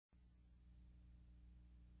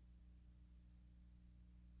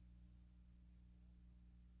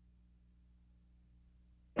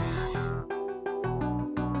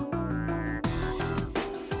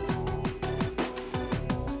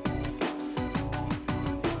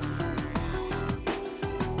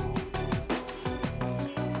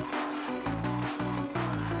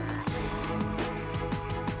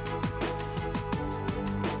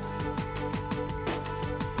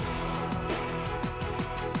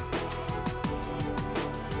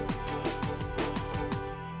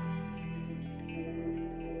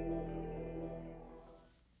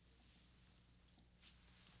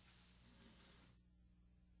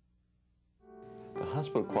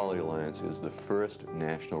Hospital Quality Alliance is the first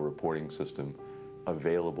national reporting system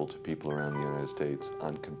available to people around the United States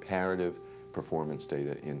on comparative performance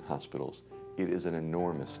data in hospitals. It is an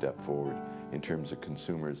enormous step forward in terms of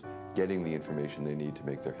consumers getting the information they need to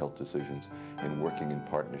make their health decisions and working in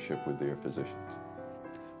partnership with their physicians.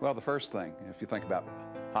 Well, the first thing, if you think about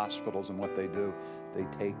hospitals and what they do, they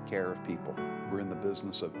take care of people. We're in the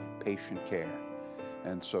business of patient care.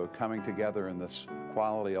 And so coming together in this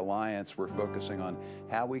Quality Alliance, we're focusing on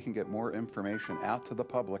how we can get more information out to the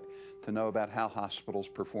public to know about how hospitals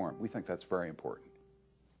perform. We think that's very important.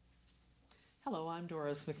 Hello, I'm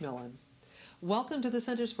Doris McMillan. Welcome to the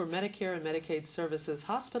Centers for Medicare and Medicaid Services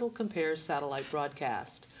Hospital Compare satellite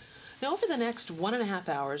broadcast. Now, over the next 1.5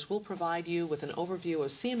 hours, we'll provide you with an overview of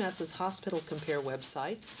CMS's Hospital Compare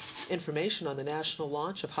website, information on the national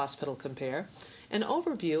launch of Hospital Compare, an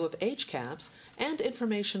overview of HCAHPS, and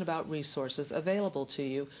information about resources available to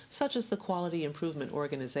you, such as the Quality Improvement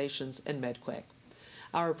Organizations and MedQuick.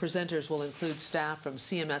 Our presenters will include staff from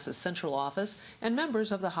CMS's central office and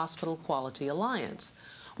members of the Hospital Quality Alliance.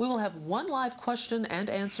 We will have one live question and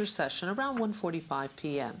answer session around 1:45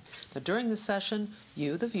 p.m. Now, during the session,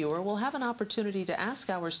 you, the viewer, will have an opportunity to ask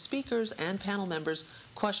our speakers and panel members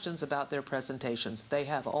questions about their presentations. They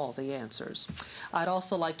have all the answers. I'd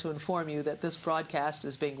also like to inform you that this broadcast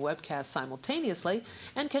is being webcast simultaneously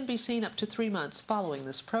and can be seen up to 3 months following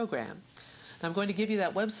this program. I'm going to give you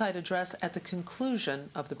that website address at the conclusion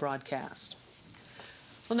of the broadcast.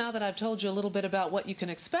 Well, now that I've told you a little bit about what you can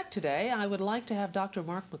expect today, I would like to have Dr.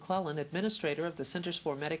 Mark McClellan, Administrator of the Centers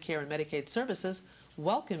for Medicare and Medicaid Services,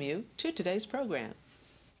 welcome you to today's program.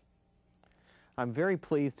 I'm very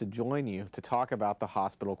pleased to join you to talk about the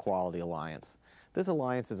Hospital Quality Alliance. This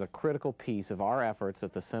alliance is a critical piece of our efforts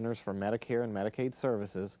at the Centers for Medicare and Medicaid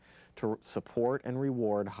Services to support and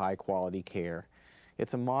reward high-quality care.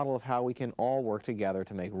 It's a model of how we can all work together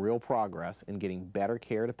to make real progress in getting better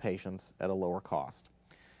care to patients at a lower cost.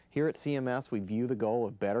 Here at CMS, we view the goal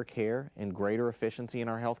of better care and greater efficiency in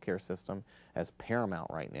our healthcare system as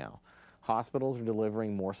paramount right now. Hospitals are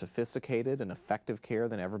delivering more sophisticated and effective care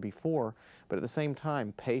than ever before, but at the same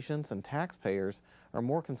time, patients and taxpayers are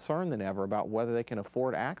more concerned than ever about whether they can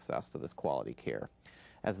afford access to this quality care.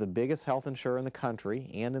 As the biggest health insurer in the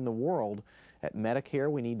country and in the world, at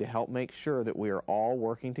Medicare, we need to help make sure that we are all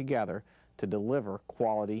working together to deliver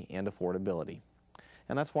quality and affordability.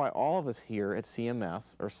 And that's why all of us here at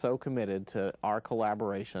CMS are so committed to our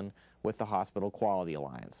collaboration with the Hospital Quality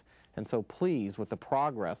Alliance, and so pleased with the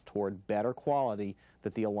progress toward better quality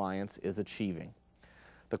that the Alliance is achieving.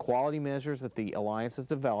 The quality measures that the Alliance has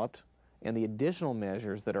developed and the additional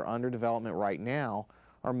measures that are under development right now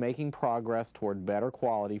are making progress toward better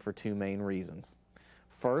quality for two main reasons.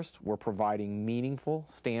 First, we're providing meaningful,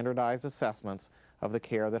 standardized assessments of the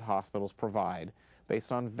care that hospitals provide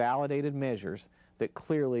based on validated measures that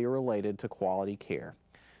clearly are related to quality care.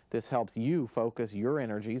 This helps you focus your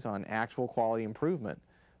energies on actual quality improvement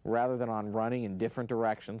rather than on running in different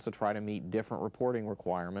directions to try to meet different reporting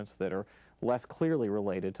requirements that are less clearly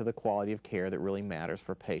related to the quality of care that really matters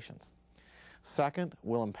for patients. Second,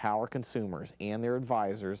 we'll empower consumers and their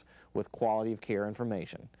advisors with quality of care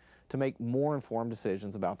information to make more informed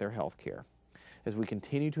decisions about their health care. As we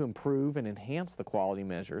continue to improve and enhance the quality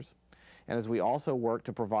measures, and as we also work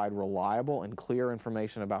to provide reliable and clear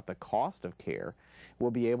information about the cost of care,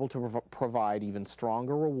 we'll be able to provide even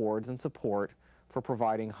stronger rewards and support for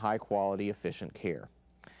providing high-quality, efficient care.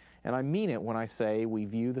 And I mean it when I say we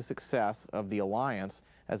view the success of the Alliance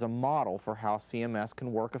as a model for how CMS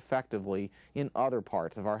can work effectively in other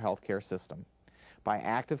parts of our healthcare system. By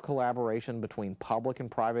active collaboration between public and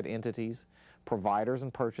private entities, providers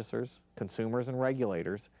and purchasers, consumers and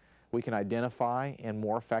regulators, we can identify and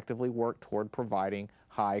more effectively work toward providing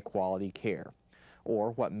high-quality care,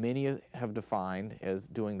 or what many have defined as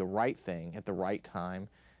doing the right thing at the right time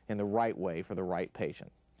in the right way for the right patient,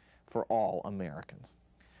 for all Americans.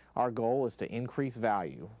 Our goal is to increase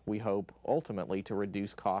value. We hope ultimately to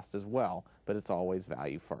reduce cost as well, but it's always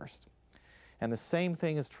value first. And the same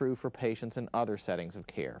thing is true for patients in other settings of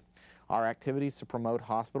care. Our activities to promote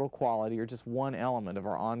hospital quality are just one element of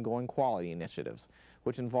our ongoing quality initiatives,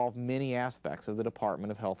 which involve many aspects of the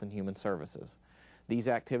Department of Health and Human Services. These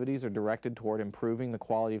activities are directed toward improving the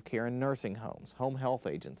quality of care in nursing homes, home health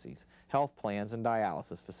agencies, health plans, and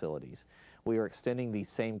dialysis facilities. We are extending these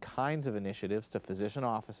same kinds of initiatives to physician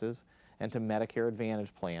offices and to Medicare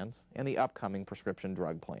Advantage plans and the upcoming prescription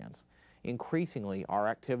drug plans. Increasingly, our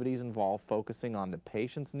activities involve focusing on the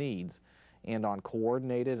patient's needs and on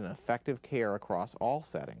coordinated and effective care across all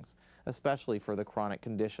settings, especially for the chronic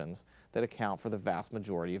conditions that account for the vast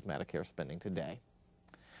majority of Medicare spending today.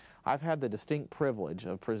 I've had the distinct privilege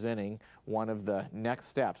of presenting one of the next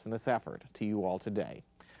steps in this effort to you all today,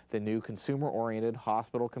 the new consumer-oriented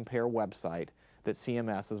Hospital Compare website that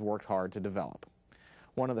CMS has worked hard to develop.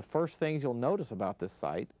 One of the first things you'll notice about this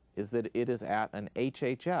site is that it is at an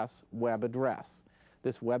HHS web address.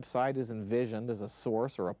 This website is envisioned as a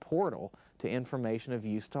source or a portal to information of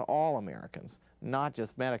use to all Americans, not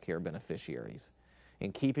just Medicare beneficiaries.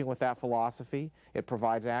 In keeping with that philosophy, it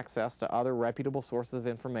provides access to other reputable sources of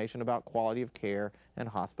information about quality of care and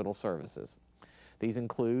hospital services. These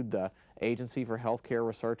include the Agency for Healthcare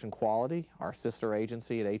Research and Quality, our sister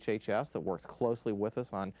agency at HHS that works closely with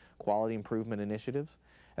us on quality improvement initiatives,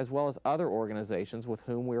 as well as other organizations with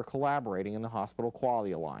whom we are collaborating in the Hospital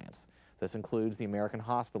Quality Alliance. This includes the American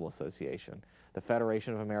Hospital Association, the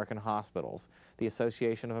Federation of American Hospitals, the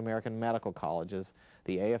Association of American Medical Colleges,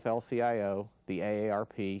 the AFL-CIO, the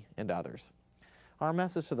AARP, and others. Our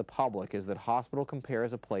message to the public is that Hospital Compare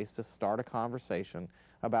is a place to start a conversation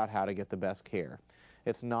about how to get the best care.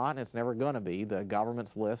 It's not, and it's never going to be, the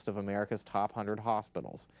government's list of America's top 100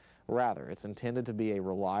 hospitals. Rather, it's intended to be a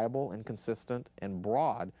reliable and consistent and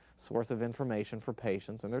broad source of information for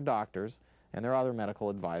patients and their doctors and their other medical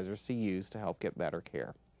advisors to use to help get better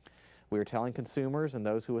care. We are telling consumers and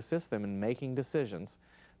those who assist them in making decisions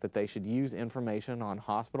that they should use information on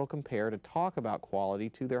Hospital Compare to talk about quality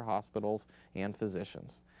to their hospitals and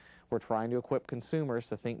physicians. We're trying to equip consumers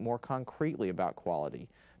to think more concretely about quality,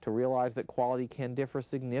 to realize that quality can differ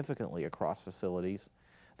significantly across facilities,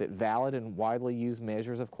 that valid and widely used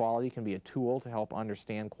measures of quality can be a tool to help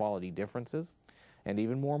understand quality differences, and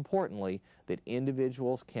even more importantly, that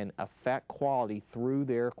individuals can affect quality through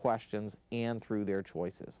their questions and through their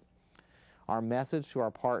choices. Our message to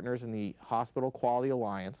our partners in the Hospital Quality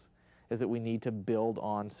Alliance is that we need to build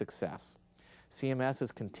on success. CMS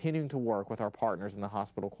is continuing to work with our partners in the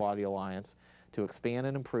Hospital Quality Alliance to expand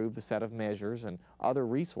and improve the set of measures and other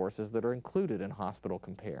resources that are included in Hospital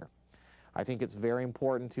Compare. I think it's very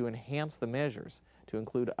important to enhance the measures to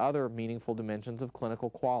include other meaningful dimensions of clinical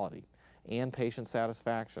quality and patient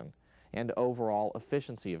satisfaction and overall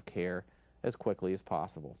efficiency of care as quickly as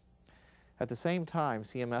possible. At the same time,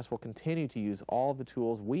 CMS will continue to use all of the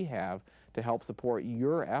tools we have to help support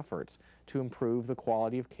your efforts to improve the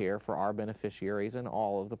quality of care for our beneficiaries and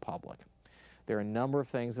all of the public. There are a number of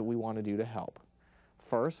things that we want to do to help.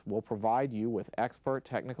 First, we'll provide you with expert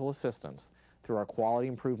technical assistance through our Quality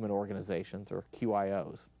Improvement Organizations, or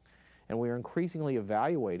QIOs. And we are increasingly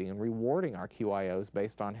evaluating and rewarding our QIOs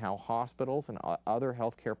based on how hospitals and other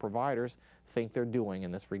healthcare providers think they're doing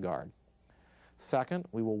in this regard. Second,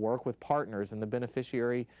 we will work with partners and the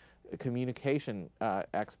beneficiary communication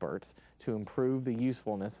experts to improve the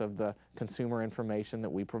usefulness of the consumer information that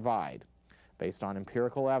we provide, based on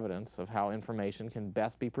empirical evidence of how information can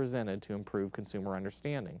best be presented to improve consumer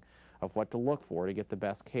understanding of what to look for to get the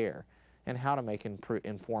best care, and how to make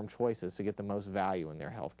informed choices to get the most value in their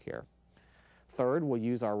health care. Third, we'll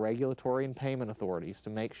use our regulatory and payment authorities to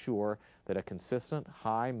make sure that a consistent,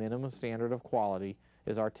 high minimum standard of quality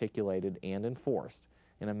is articulated and enforced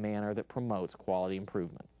in a manner that promotes quality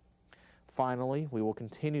improvement. Finally, we will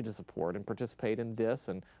continue to support and participate in this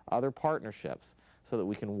and other partnerships so that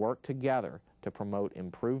we can work together to promote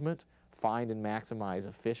improvement, find and maximize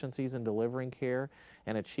efficiencies in delivering care,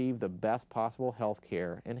 and achieve the best possible health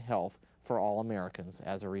care and health for all Americans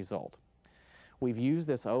as a result. We've used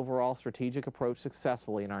this overall strategic approach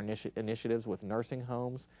successfully in our initiatives with nursing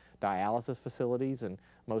homes, dialysis facilities, and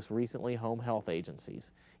most recently home health agencies.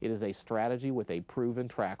 It is a strategy with a proven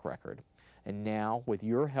track record. And now, with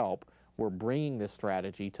your help, we're bringing this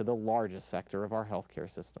strategy to the largest sector of our healthcare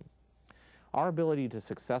system. Our ability to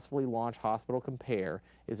successfully launch Hospital Compare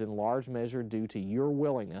is in large measure due to your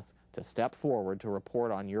willingness to step forward to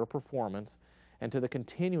report on your performance and to the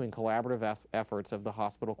continuing collaborative efforts of the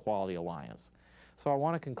Hospital Quality Alliance. So I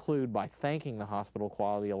want to conclude by thanking the Hospital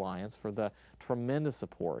Quality Alliance for the tremendous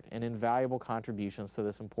support and invaluable contributions to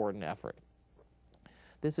this important effort.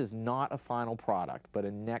 This is not a final product, but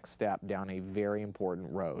a next step down a very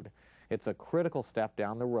important road. It's a critical step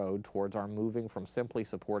down the road towards our moving from simply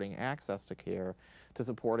supporting access to care to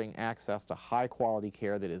supporting access to high-quality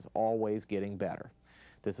care that is always getting better.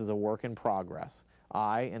 This is a work in progress.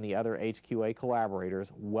 I and the other HQA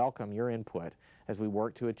collaborators welcome your input as we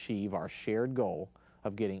work to achieve our shared goal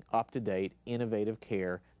of getting up-to-date, innovative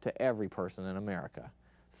care to every person in America.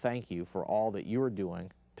 Thank you for all that you are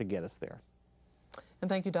doing to get us there. And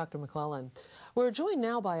thank you, Dr. McClellan. We're joined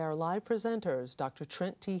now by our live presenters, Dr.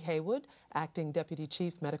 Trent T. Haywood, Acting Deputy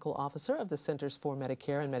Chief Medical Officer of the Centers for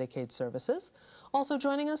Medicare and Medicaid Services. Also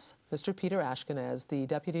joining us, Mr. Peter Ashkenaz, the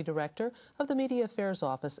Deputy Director of the Media Affairs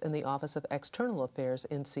Office in the Office of External Affairs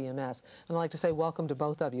in CMS. And I'd like to say welcome to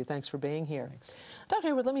both of you. Thanks for being here. Thanks. Dr.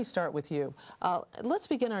 Haywood, let me start with you. Let's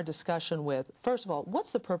begin our discussion with, first of all,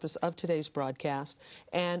 what's the purpose of today's broadcast,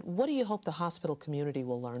 and what do you hope the hospital community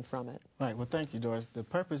will learn from it? Right. Well, thank you, Doris. The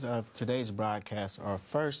purpose of today's broadcast are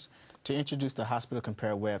first to introduce the Hospital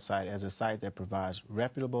Compare website as a site that provides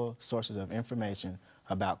reputable sources of information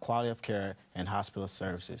about quality of care and hospital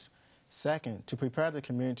services. Second, to prepare the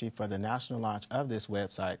community for the national launch of this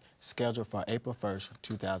website scheduled for April 1st,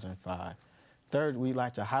 2005. Third, we'd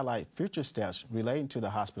like to highlight future steps relating to the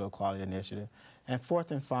Hospital Quality Initiative. And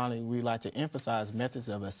fourth and finally, we'd like to emphasize methods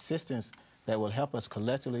of assistance that will help us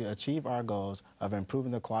collectively achieve our goals of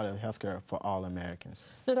improving the quality of health care for all Americans.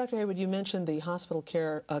 Now, Dr. Haywood, you mentioned the Hospital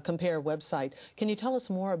Compare website. Can you tell us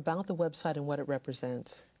more about the website and what it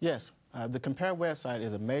represents? Yes, the Compare website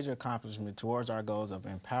is a major accomplishment towards our goals of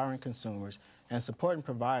empowering consumers and supporting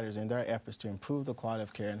providers in their efforts to improve the quality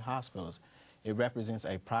of care in hospitals. It represents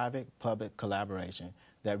a private-public collaboration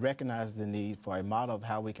that recognizes the need for a model of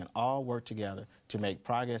how we can all work together to make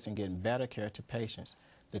progress in getting better care to patients.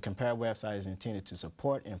 The Compare website is intended to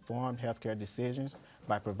support informed healthcare decisions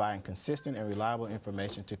by providing consistent and reliable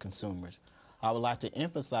information to consumers. I would like to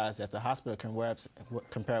emphasize that the Hospital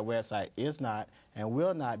Compare website is not and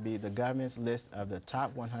will not be the government's list of the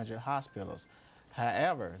top 100 hospitals.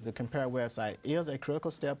 However, the Compare website is a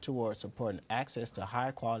critical step towards supporting access to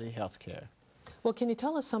high-quality health care. Well, can you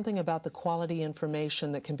tell us something about the quality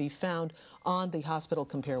information that can be found on the Hospital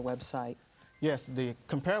Compare website? Yes, the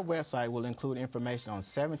Compare website will include information on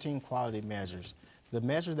 17 quality measures. The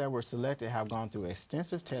measures that were selected have gone through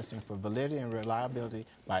extensive testing for validity and reliability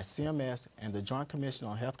by CMS and the Joint Commission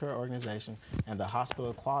on Healthcare Organization and the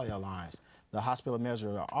Hospital Quality Alliance. The hospital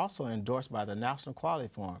measures are also endorsed by the National Quality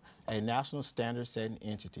Forum, a national standard-setting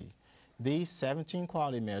entity. These 17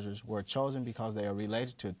 quality measures were chosen because they are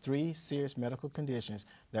related to 3 serious medical conditions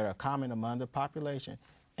that are common among the population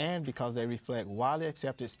and because they reflect widely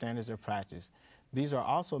accepted standards of practice. These are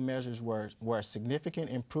also measures where significant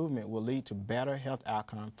improvement will lead to better health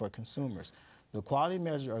outcomes for consumers. The quality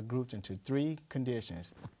measures are grouped into 3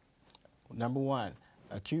 conditions. Number 1,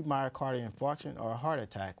 acute myocardial infarction or heart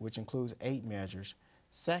attack, which includes 8 measures.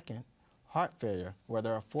 Second, heart failure, where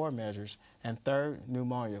there are 4 measures. And third,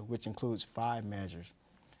 pneumonia, which includes 5 measures.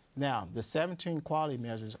 Now, the 17 quality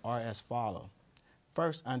measures are as follows.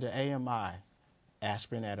 First, under AMI,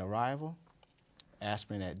 aspirin at arrival,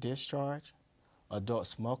 aspirin at discharge, adult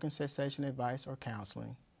smoking cessation advice or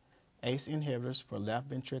counseling, ACE inhibitors for left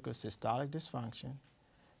ventricular systolic dysfunction,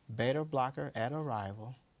 beta blocker at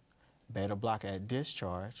arrival, beta blocker at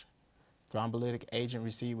discharge, thrombolytic agent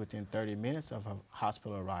received within 30 minutes of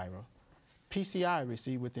hospital arrival, PCI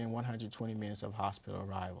received within 120 minutes of hospital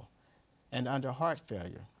arrival. And under heart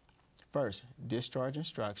failure, first, discharge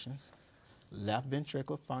instructions, left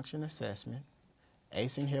ventricular function assessment,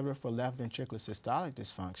 ACE inhibitor for left ventricular systolic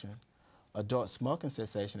dysfunction, adult smoking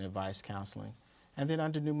cessation advice counseling, and then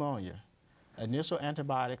under pneumonia, initial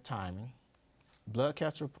antibiotic timing, blood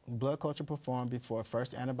culture performed before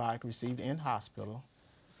first antibiotic received in hospital,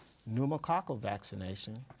 pneumococcal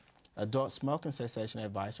vaccination, adult smoking cessation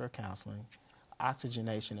advice or counseling,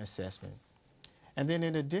 oxygenation assessment. And then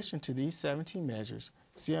in addition to these 17 measures,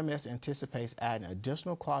 CMS anticipates adding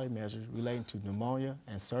additional quality measures relating to pneumonia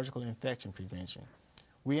and surgical infection prevention.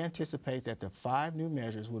 We anticipate that the 5 new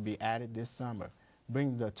measures will be added this summer,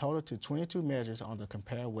 bringing the total to 22 measures on the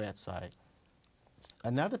Compare website.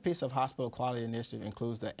 Another piece of Hospital Quality Initiative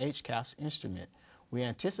includes the HCAHPS instrument. We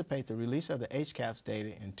anticipate the release of the HCAHPS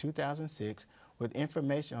data in 2006, with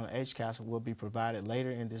information on HCAHPS will be provided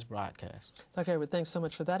later in this broadcast. Dr. Haywood, thanks so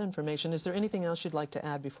much for that information. Is there anything else you'd like to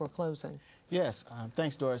add before closing? Yes,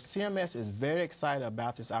 thanks, Doris. CMS is very excited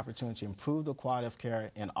about this opportunity to improve the quality of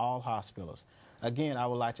care in all hospitals. Again, I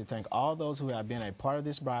would like to thank all those who have been a part of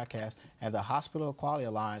this broadcast and the Hospital Quality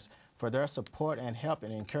Alliance for their support and help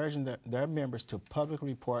in encouraging their members to publicly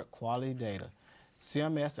report quality data.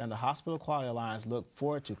 CMS and the Hospital Quality Alliance look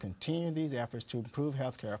forward to continuing these efforts to improve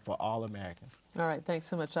health care for all Americans. All right, thanks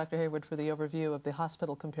so much, Dr. Haywood, for the overview of the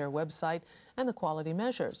Hospital Compare website and the quality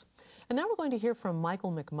measures. And now we're going to hear from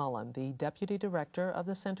Michael McMullen, the Deputy Director of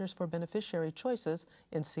the Centers for Beneficiary Choices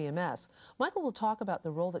in CMS. Michael will talk about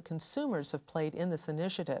the role that consumers have played in this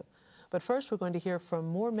initiative. But first, we're going to hear from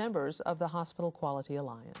more members of the Hospital Quality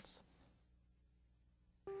Alliance.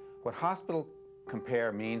 What Hospital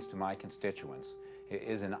Compare means to my constituents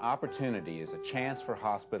is an opportunity, is a chance for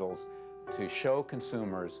hospitals to show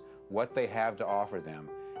consumers what they have to offer them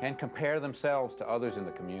and compare themselves to others in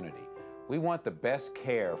the community. We want the best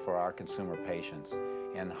care for our consumer patients,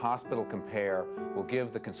 and Hospital Compare will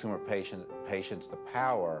give the consumer patients the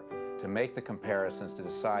power to make the comparisons to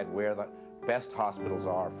decide where the best hospitals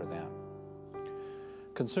are for them.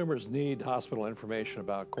 Consumers need hospital information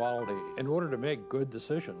about quality in order to make good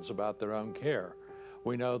decisions about their own care.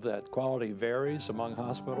 We know that quality varies among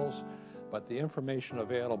hospitals, but the information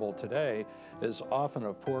available today is often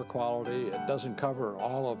of poor quality. It doesn't cover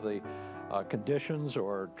all of the conditions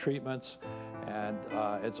or treatments, and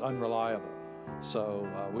it's unreliable. So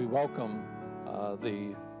we welcome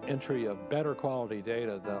the entry of better quality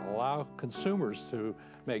data that allow consumers to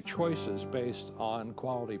make choices based on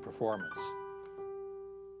quality performance.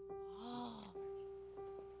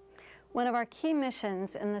 One of our key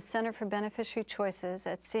missions in the Center for Beneficiary Choices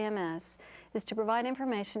at CMS is to provide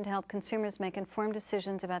information to help consumers make informed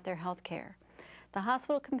decisions about their health care. The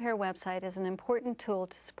Hospital Compare website is an important tool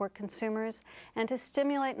to support consumers and to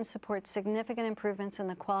stimulate and support significant improvements in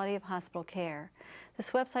the quality of hospital care.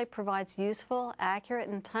 This website provides useful, accurate,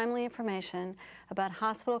 and timely information about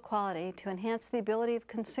hospital quality to enhance the ability of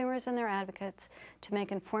consumers and their advocates to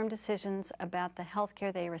make informed decisions about the health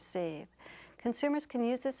care they receive. Consumers can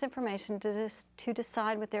use this information to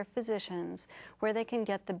decide with their physicians where they can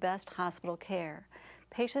get the best hospital care.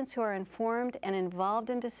 Patients who are informed and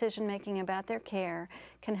involved in decision-making about their care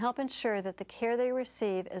can help ensure that the care they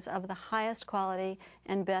receive is of the highest quality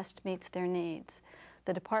and best meets their needs.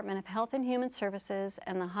 The Department of Health and Human Services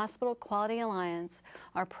and the Hospital Quality Alliance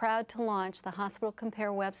are proud to launch the Hospital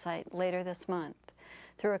Compare website later this month.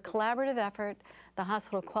 Through a collaborative effort, the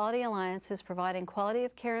Hospital Quality Alliance is providing quality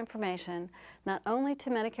of care information not only to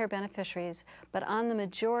Medicare beneficiaries, but on the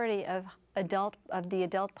majority of the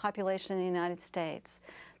adult population in the United States.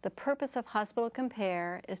 The purpose of Hospital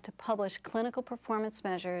Compare is to publish clinical performance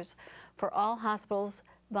measures for all hospitals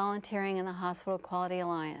volunteering in the Hospital Quality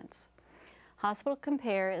Alliance. Hospital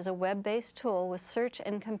Compare is a web-based tool with search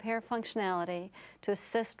and compare functionality to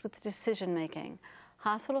assist with decision-making.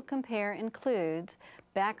 Hospital Compare includes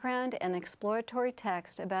background and exploratory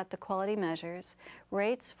text about the quality measures,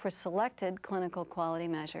 rates for selected clinical quality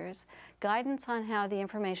measures, guidance on how the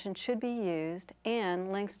information should be used,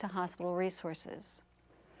 and links to hospital resources.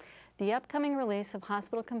 The upcoming release of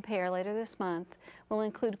Hospital Compare later this month will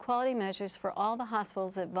include quality measures for all the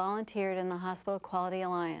hospitals that volunteered in the Hospital Quality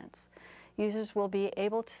Alliance. Users will be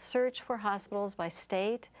able to search for hospitals by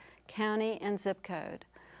state, county, and zip code.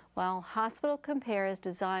 While Hospital Compare is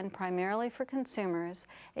designed primarily for consumers,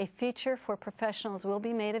 a feature for professionals will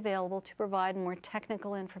be made available to provide more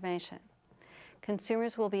technical information.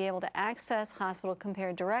 Consumers will be able to access Hospital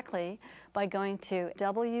Compare directly by going to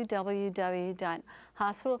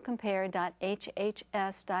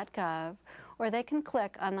www.hospitalcompare.hhs.gov, or they can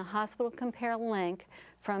click on the Hospital Compare link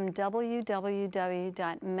from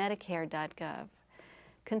www.medicare.gov.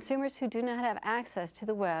 Consumers who do not have access to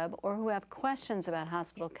the web or who have questions about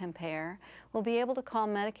Hospital Compare will be able to call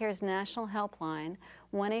Medicare's national helpline,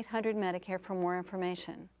 1-800-MEDICARE, for more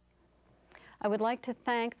information. I would like to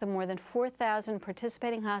thank the more than 4,000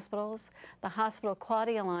 participating hospitals, the Hospital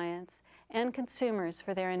Quality Alliance, and consumers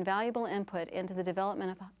for their invaluable input into the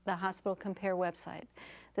development of the Hospital Compare website.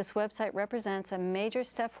 This website represents a major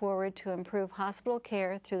step forward to improve hospital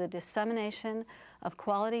care through the dissemination of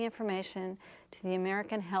quality information to the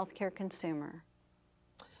American healthcare consumer.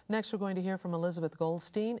 Next, we're going to hear from Elizabeth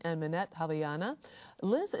Goldstein and Minette Javiana.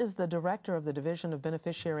 Liz is the director of the Division of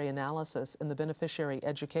Beneficiary Analysis in the Beneficiary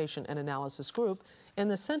Education and Analysis Group in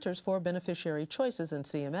the Centers for Beneficiary Choices in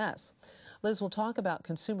CMS. Liz will talk about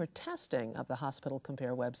consumer testing of the Hospital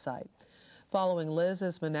Compare website. Following Liz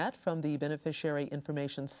is Minette from the Beneficiary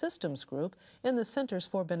Information Systems Group in the Centers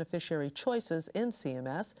for Beneficiary Choices in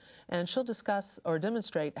CMS, and she'll discuss or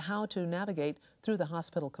demonstrate how to navigate through the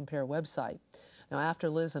Hospital Compare website. Now, after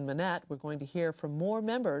Liz and Minette, we're going to hear from more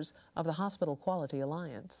members of the Hospital Quality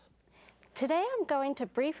Alliance. Today I'm going to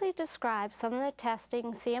briefly describe some of the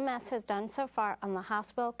testing CMS has done so far on the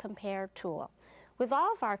Hospital Compare tool. With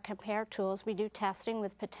all of our Compare tools, we do testing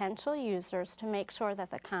with potential users to make sure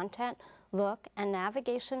that the content, look, and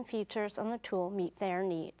navigation features on the tool meet their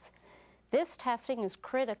needs. This testing is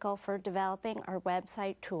critical for developing our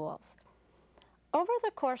website tools. Over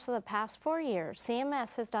the course of the past 4 years,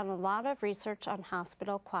 CMS has done a lot of research on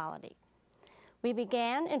hospital quality. We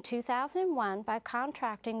began in 2001 by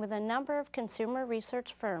contracting with a number of consumer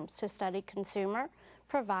research firms to study consumer,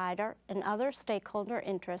 provider, and other stakeholder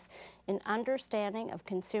interests in understanding of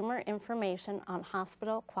consumer information on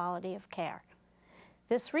hospital quality of care.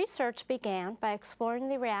 This research began by exploring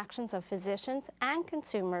the reactions of physicians and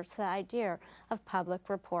consumers to the idea of public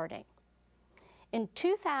reporting. In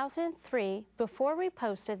 2003, before we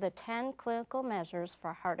posted the 10 clinical measures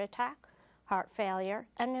for heart attack, heart failure,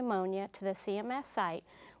 and pneumonia to the CMS site,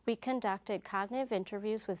 we conducted cognitive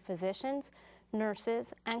interviews with physicians,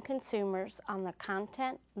 nurses, and consumers on the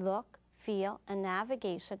content, look, feel, and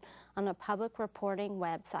navigation on a public reporting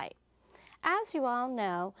website. As you all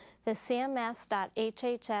know, the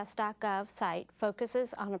cms.hhs.gov site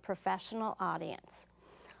focuses on a professional audience.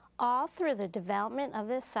 All through the development of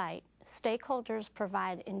this site, stakeholders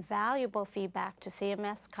provide invaluable feedback to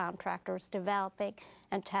CMS contractors developing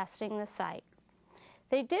and testing the site.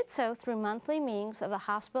 They did so through monthly meetings of the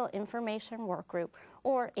Hospital Information Workgroup,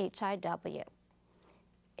 or HIW.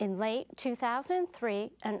 In late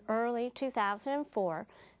 2003 and early 2004,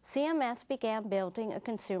 CMS began building a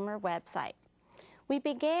consumer website. We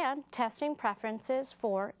began testing preferences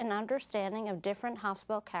for and understanding of different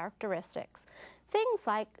hospital characteristics, things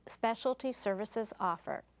like specialty services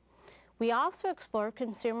offered. We also explored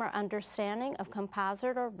consumer understanding of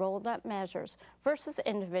composite or rolled-up measures versus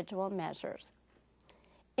individual measures.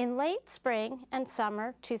 In late spring and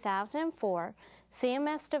summer 2004,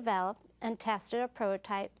 CMS developed and tested a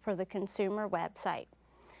prototype for the consumer website.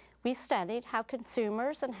 We studied how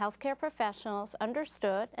consumers and healthcare professionals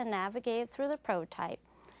understood and navigated through the prototype,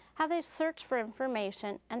 how they searched for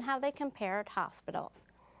information, and how they compared hospitals.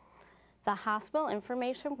 The Hospital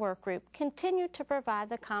Information Workgroup continued to provide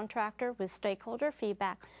the contractor with stakeholder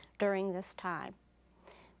feedback during this time.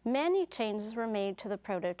 Many changes were made to the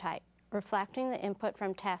prototype, reflecting the input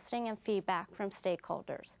from testing and feedback from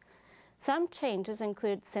stakeholders. Some changes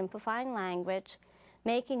include simplifying language,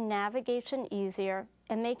 making navigation easier,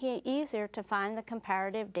 and making it easier to find the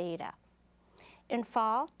comparative data. In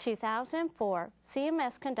fall 2004,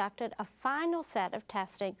 CMS conducted a final set of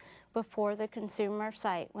testing before the consumer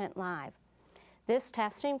site went live. This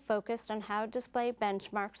testing focused on how to display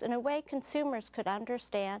benchmarks in a way consumers could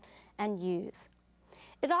understand and use.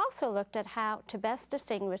 It also looked at how to best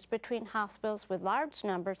distinguish between hospitals with large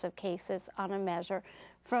numbers of cases on a measure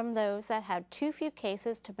from those that had too few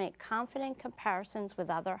cases to make confident comparisons with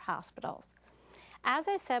other hospitals. As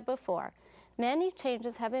I said before, many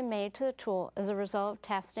changes have been made to the tool as a result of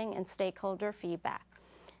testing and stakeholder feedback.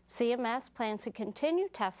 CMS plans to continue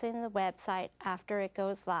testing the website after it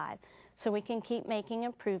goes live, so we can keep making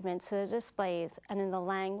improvements to the displays and in the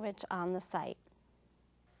language on the site.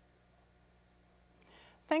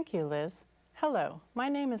 Thank you, Liz. Hello, my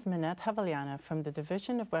name is Minette Havaliana from the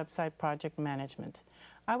Division of Website Project Management.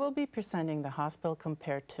 I will be presenting the Hospital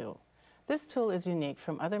Compare tool. This tool is unique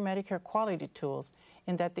from other Medicare quality tools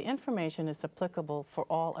in that the information is applicable for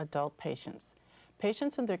all adult patients.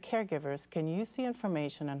 Patients and their caregivers can use the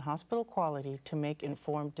information on hospital quality to make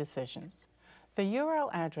informed decisions. The URL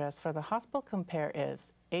address for the Hospital Compare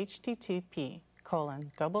is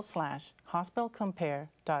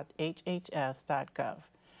http://hospitalcompare.hhs.gov.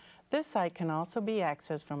 This site can also be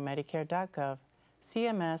accessed from Medicare.gov,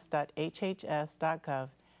 cms.hhs.gov,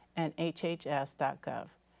 and hhs.gov.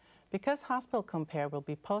 Because Hospital Compare will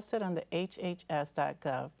be posted on the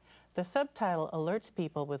hhs.gov, the subtitle alerts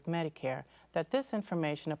people with Medicare that this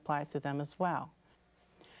information applies to them as well.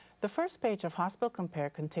 The first page of Hospital Compare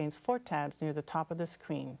contains 4 tabs near the top of the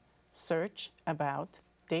screen: Search, About,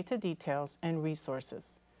 Data Details, and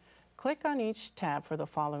Resources. Click on each tab for the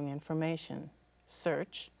following information.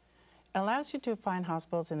 Search allows you to find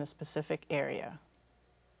hospitals in a specific area.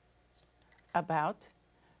 About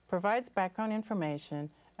provides background information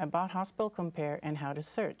about Hospital Compare and how to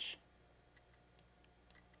search.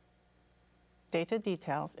 Data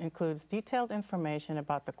Details includes detailed information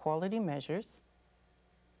about the quality measures.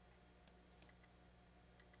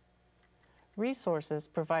 Resources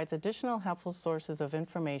provides additional helpful sources of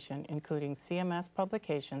information, including CMS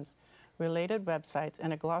publications, related websites,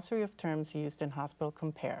 and a glossary of terms used in Hospital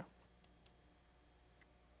Compare.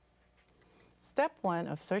 Step 1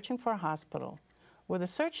 of searching for a hospital. With the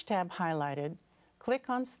Search tab highlighted, click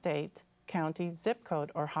on State, County, Zip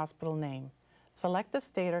Code, or Hospital Name. Select the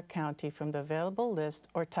state or county from the available list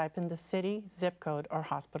or type in the city, zip code, or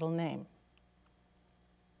hospital name.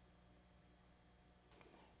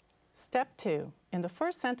 Step 2. In the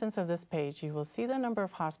first sentence of this page, you will see the number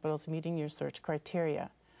of hospitals meeting your search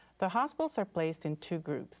criteria. The hospitals are placed in 2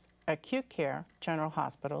 groups: acute care, general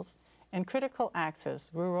hospitals, and critical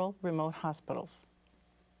access, rural, remote hospitals.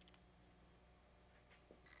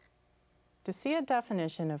 To see a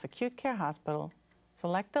definition of acute care hospital,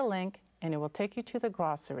 select the link and it will take you to the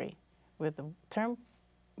glossary with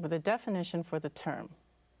the definition for the term.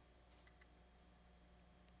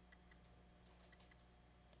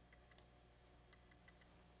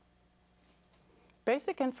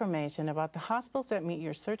 Basic information about the hospitals that meet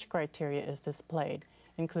your search criteria is displayed,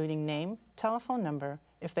 including name, telephone number,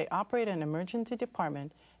 if they operate an emergency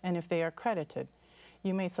department, and if they are accredited.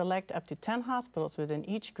 You may select up to 10 hospitals within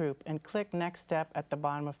each group and click Next Step at the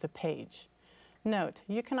bottom of the page. Note,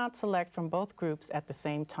 you cannot select from both groups at the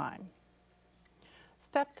same time.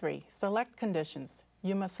 Step 3, select conditions.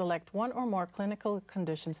 You must select one or more clinical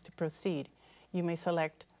conditions to proceed. You may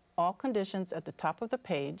select all conditions at the top of the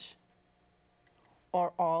page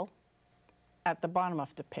or all at the bottom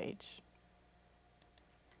of the page.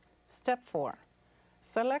 Step 4,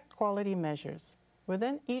 select quality measures.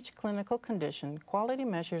 Within each clinical condition, quality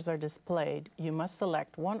measures are displayed. You must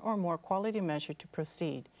select one or more quality measure to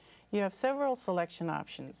proceed. You have several selection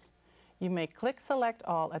options. You may click Select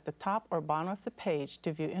All at the top or bottom of the page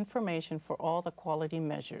to view information for all the quality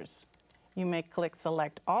measures. You may click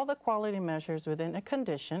Select all the quality measures within a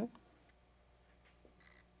condition.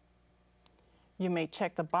 You may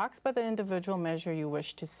check the box by the individual measure you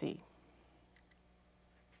wish to see.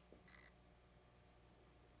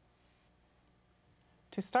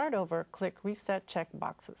 To start over, click Reset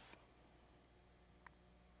checkboxes.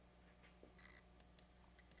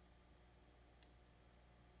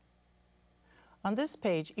 On this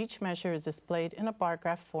page, each measure is displayed in a bar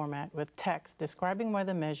graph format with text describing why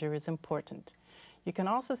the measure is important. You can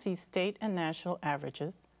also see state and national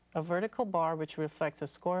averages, a vertical bar which reflects a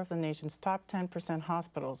score of the nation's top 10%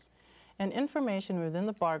 hospitals, and information within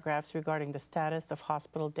the bar graphs regarding the status of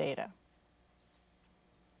hospital data.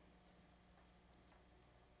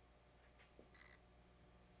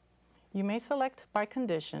 You may select by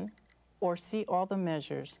condition or see all the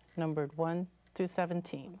measures numbered 1 through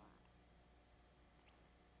 17.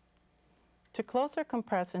 To close or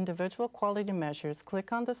compress individual quality measures,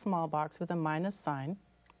 click on the small box with a minus sign.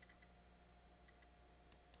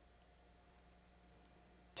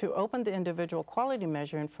 To open the individual quality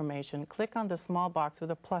measure information, click on the small box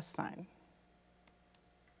with a plus sign.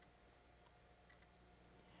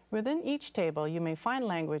 Within each table, you may find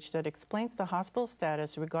language that explains the hospital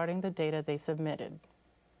status regarding the data they submitted.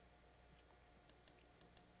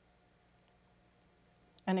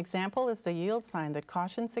 An example is the yield sign that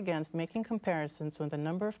cautions against making comparisons when the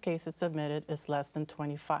number of cases submitted is less than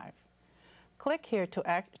 25. Click here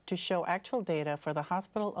to show actual data for the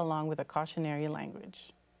hospital along with a cautionary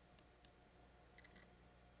language.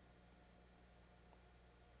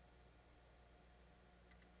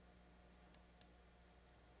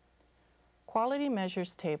 Quality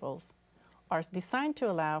measures tables are designed to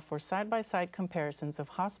allow for side-by-side comparisons of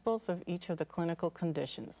hospitals of each of the clinical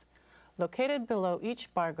conditions. Located below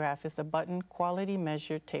each bar graph is a button, Quality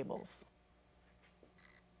Measure Tables.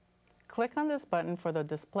 Click on this button for the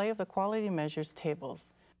display of the quality measures tables.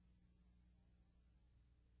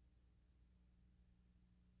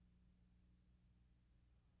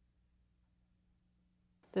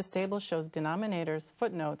 This table shows denominators,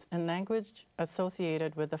 footnotes, and language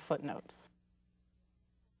associated with the footnotes.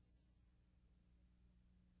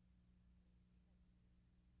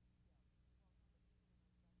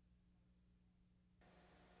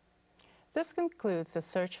 This concludes the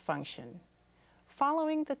search function.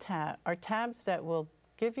 Following the tab are tabs that will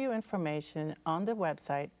give you information on the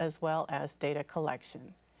website as well as data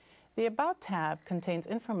collection. The About tab contains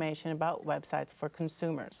information about websites for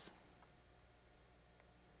consumers.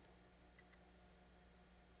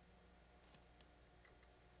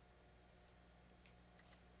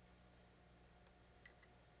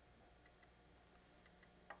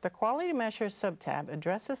 The Quality Measures subtab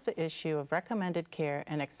addresses the issue of recommended care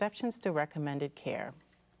and exceptions to recommended care.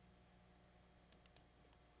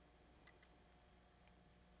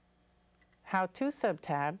 How-To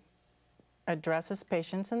subtab addresses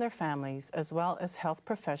patients and their families as well as health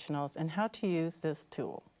professionals and how to use this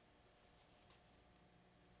tool.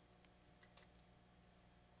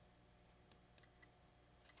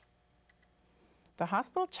 The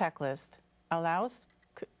hospital checklist allows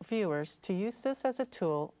viewers to use this as a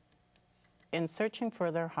tool in searching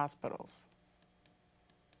for their hospitals.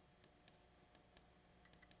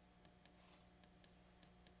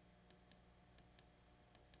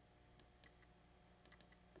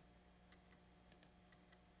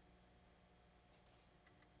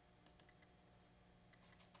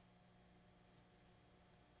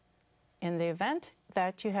 In the event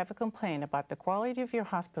that you have a complaint about the quality of your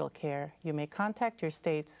hospital care, you may contact your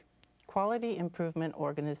state's Quality Improvement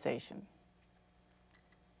Organization.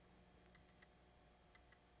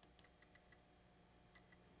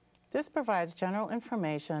 This provides general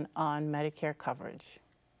information on Medicare coverage.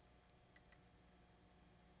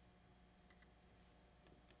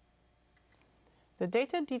 The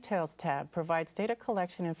Data Details tab provides data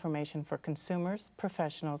collection information for consumers,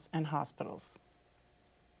 professionals, and hospitals.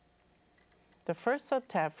 The first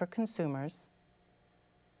sub-tab for consumers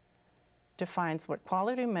defines what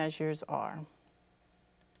quality measures are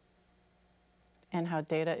and how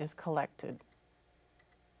data is collected.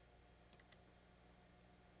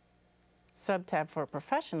 Sub-tab for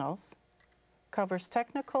professionals covers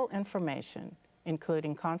technical information,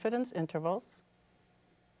 including confidence intervals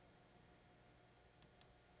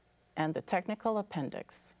and the technical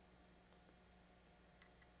appendix.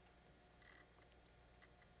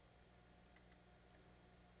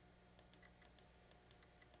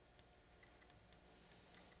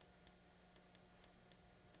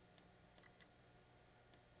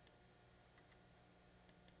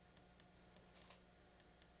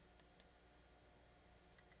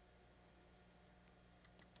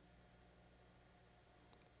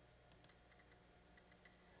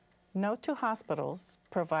 Note to Hospitals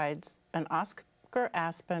provides an Oscar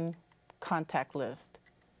Aspen contact list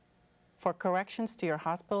for corrections to your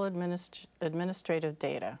hospital administrative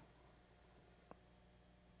data.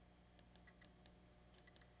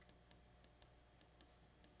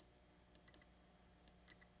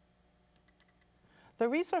 The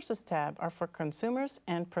Resources tab are for consumers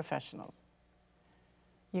and professionals.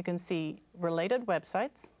 You can see related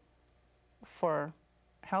websites for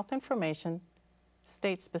health information,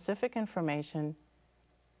 state-specific information,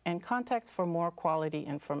 and contacts for more quality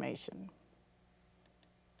information.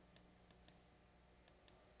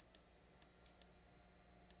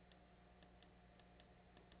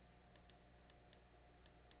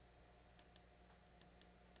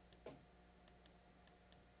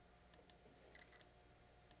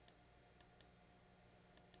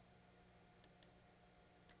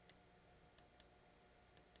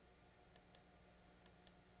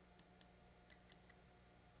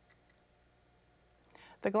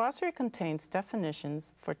 The glossary contains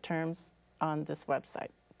definitions for terms on this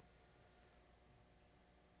website.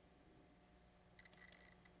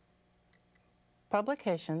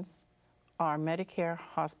 Publications are Medicare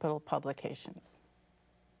hospital publications.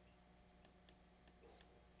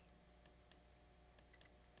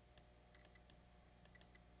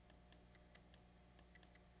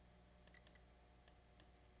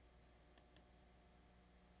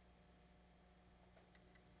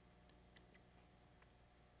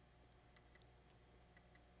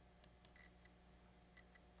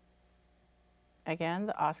 Again,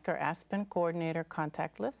 the Oscar Aspen Coordinator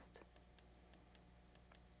contact list.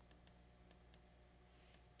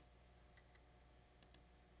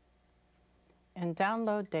 And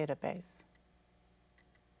download database.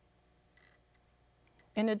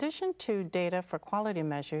 In addition to data for quality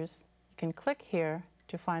measures, you can click here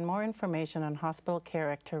to find more information on hospital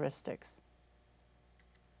characteristics,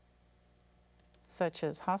 such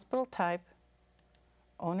as hospital type,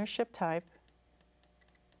 ownership type,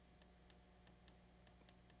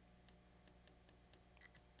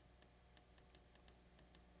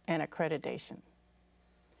 and accreditation.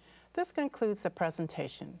 This concludes the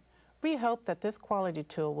presentation. We hope that this quality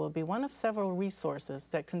tool will be one of several resources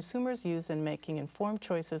that consumers use in making informed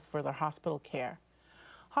choices for their hospital care.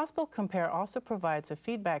 Hospital Compare also provides a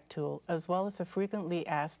feedback tool as well as a frequently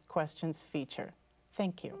asked questions feature.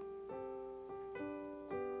 Thank you.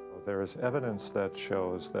 There is evidence that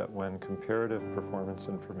shows that when comparative performance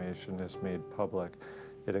information is made public,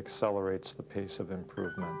 it accelerates the pace of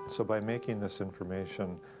improvement. So by making this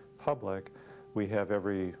information public, we have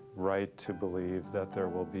every right to believe that there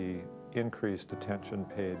will be increased attention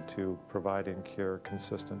paid to providing care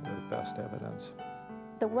consistent with best evidence.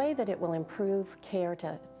 The way that it will improve care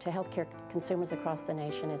to healthcare consumers across the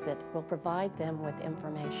nation is it will provide them with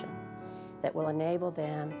information that will enable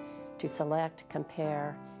them to select,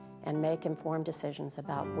 compare, and make informed decisions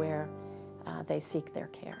about where they seek their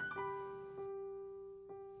care.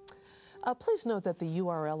 Please note that the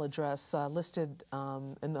URL address listed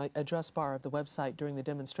in the address bar of the website during the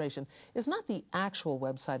demonstration is not the actual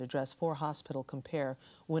website address for Hospital Compare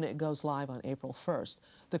when it goes live on April 1st.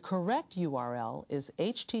 The correct URL is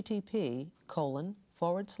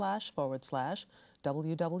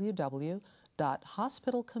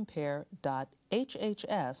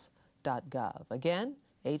http://www.hospitalcompare.hhs.gov. Again,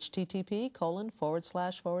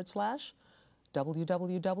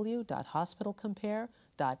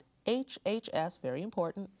 http://www.hospitalcompare.hhs, very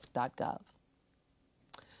important, .gov.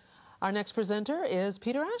 Our next presenter is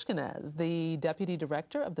Peter Ashkenaz, the Deputy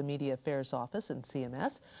Director of the Media Affairs Office in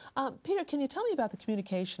CMS. Peter, can you tell me about the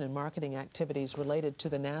communication and marketing activities related to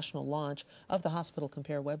the national launch of the Hospital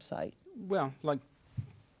Compare website? Well, like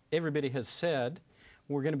everybody has said,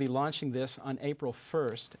 We're going to be launching this on April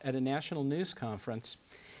 1st at a national news conference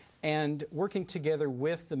and working together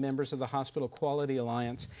with the members of the Hospital Quality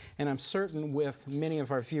Alliance, and I'm certain with many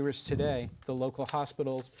of our viewers today, the local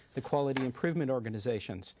hospitals, the quality improvement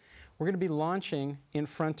organizations. We're going to be launching in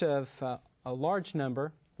front of a large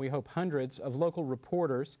number, we hope hundreds, of local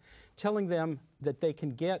reporters, telling them that they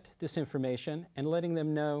can get this information and letting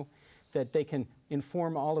them know that they can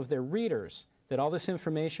inform all of their readers that all this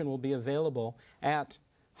information will be available at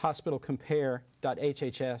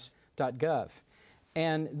hospitalcompare.hhs.gov.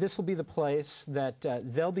 And this will be the place that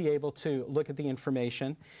they'll be able to look at the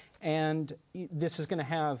information, and this is going to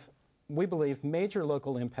have, we believe, major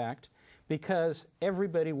local impact because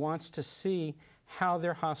everybody wants to see how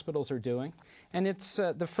their hospitals are doing, and it's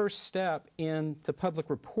the first step in the public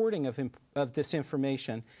reporting of this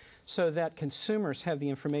information so that consumers have the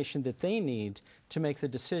information that they need to make the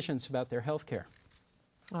decisions about their health care.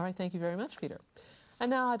 All right, thank you very much, Peter.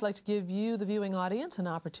 And now I'd like to give you, the viewing audience, an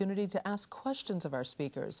opportunity to ask questions of our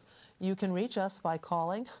speakers. You can reach us by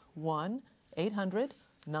calling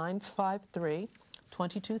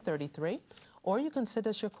 1-800-953-2233, or you can send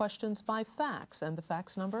us your questions by fax, and the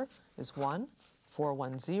fax number is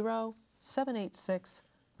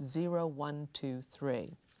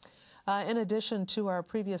 1-410-786-0123. In addition to our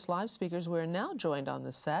previous live speakers, we're now joined on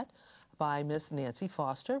the set by Ms. Nancy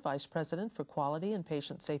Foster, Vice President for Quality and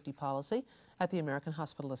Patient Safety Policy at the American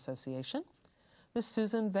Hospital Association, Ms.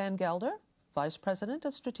 Susan Van Gelder, Vice President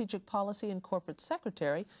of Strategic Policy and Corporate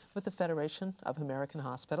Secretary with the Federation of American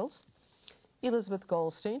Hospitals, Elizabeth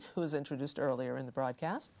Goldstein, who was introduced earlier in the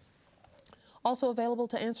broadcast. Also available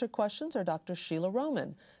to answer questions are Dr. Sheila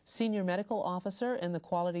Roman, Senior Medical Officer in the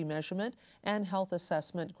Quality Measurement and Health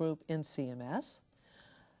Assessment Group in CMS,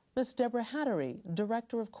 Ms. Deborah Hattery,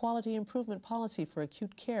 Director of Quality Improvement Policy for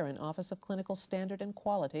Acute Care in Office of Clinical Standard and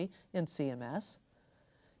Quality in CMS,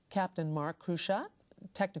 Captain Mark Cruchat,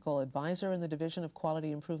 Technical Advisor in the Division of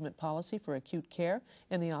Quality Improvement Policy for Acute Care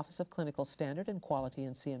in the Office of Clinical Standard and Quality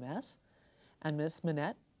in CMS, and Ms.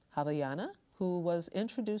 Minette Havayana, who was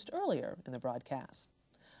introduced earlier in the broadcast.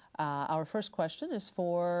 Our first question is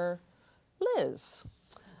for Liz.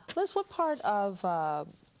 Liz, what part of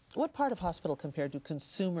Hospital Compare do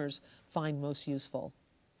consumers find most useful?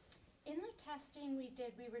 In the testing we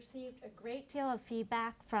did, we received a great deal of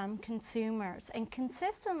feedback from consumers, and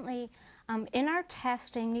consistently in our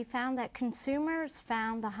testing we found that consumers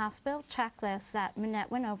found the hospital checklist that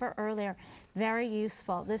Minette went over earlier very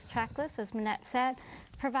useful. This checklist, as Minette said,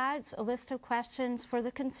 provides a list of questions for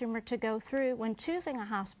the consumer to go through when choosing a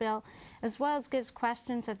hospital, as well as gives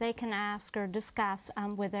questions that they can ask or discuss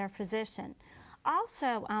with their physician.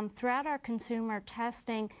 Also, throughout our consumer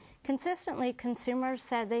testing, consistently consumers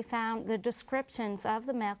said they found the descriptions of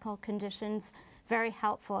the medical conditions very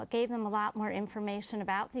helpful. It gave them a lot more information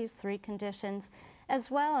about these three conditions,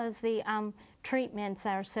 as well as the treatments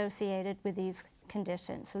that are associated with these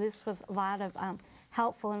conditions. So this was a lot of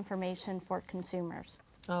helpful information for consumers.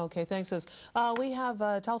 Okay, thanks, Liz. We have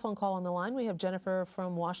a telephone call on the line. We have Jennifer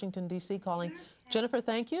from Washington, D.C. calling. Jennifer,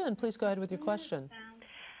 thank you, and please go ahead with your question.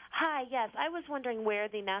 Hi, yes. I was wondering where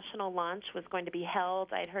the national launch was going to be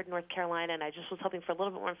held. I'd heard North Carolina, and I just was hoping for a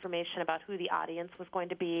little bit more information about who the audience was going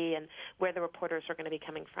to be and where the reporters are going to be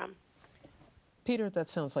coming from. Peter, that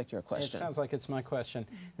sounds like your question. It sounds like it's my question.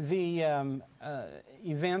 The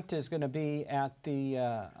event is going to be at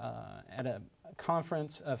a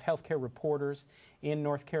conference of healthcare reporters in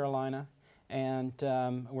North Carolina, and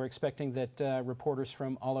we're expecting that reporters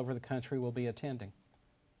from all over the country will be attending.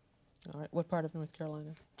 All right. What part of North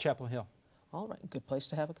Carolina? Chapel Hill. All right. Good place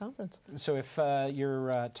to have a conference. So if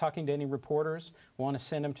you're talking to any reporters, want to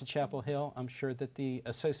send them to Chapel Hill, I'm sure that the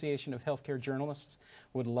Association of Healthcare Journalists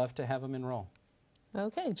would love to have them enroll.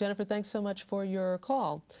 Okay. Jennifer, thanks so much for your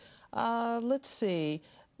call. Let's see.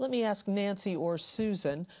 Let me ask Nancy or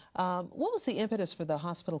Susan, what was the impetus for the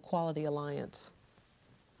Hospital Quality Alliance?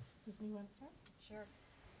 Susan, you want to start? Sure.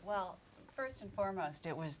 Well, first and foremost,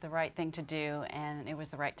 it was the right thing to do, and it was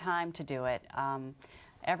the right time to do it.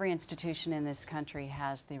 Every institution in this country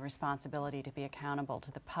has the responsibility to be accountable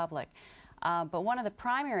to the public. But one of the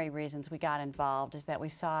primary reasons we got involved is that we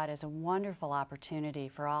saw it as a wonderful opportunity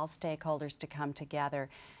for all stakeholders to come together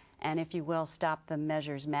and, if you will, stop the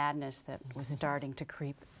measures madness that was starting to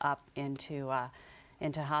creep up into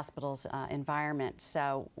hospitals' environment.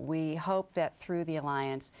 So we hope that through the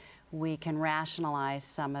Alliance we can rationalize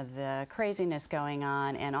some of the craziness going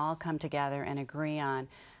on and all come together and agree on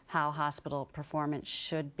how hospital performance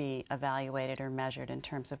should be evaluated or measured in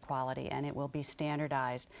terms of quality, and it will be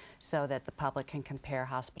standardized so that the public can compare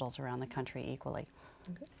hospitals around the country equally.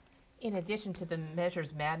 Okay. In addition to the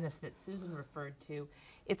measures madness that Susan referred to,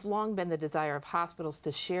 it's long been the desire of hospitals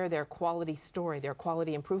to share their quality story, their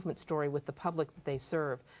quality improvement story with the public that they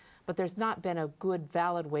serve. But there's not been a good,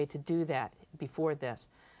 valid way to do that before this.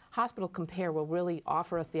 Hospital Compare will really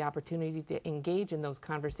offer us the opportunity to engage in those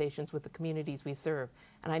conversations with the communities we serve.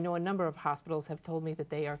 And I know a number of hospitals have told me that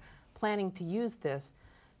they are planning to use this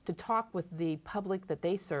to talk with the public that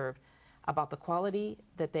they serve about the quality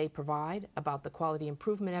that they provide, about the quality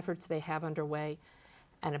improvement efforts they have underway,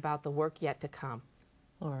 and about the work yet to come.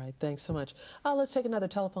 All right, thanks so much. Let's take another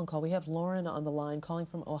telephone call. We have Lauren on the line calling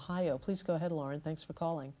from Ohio. Please go ahead, Lauren. Thanks for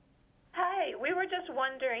calling. Hi, we were just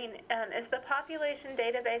wondering, is the population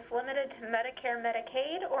database limited to Medicare,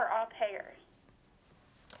 Medicaid, or all payers?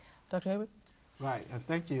 Dr. Hayward? Right,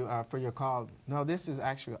 thank you for your call. No, this is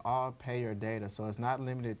actually all payer data, so it's not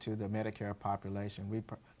limited to the Medicare population. We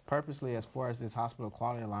purposely, as far as this Hospital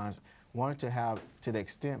Quality Alliance, wanted to have, to the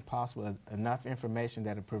extent possible, enough information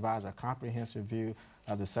that it provides a comprehensive view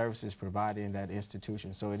of the services provided in that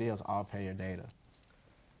institution. So it is all payer data.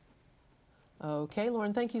 Okay,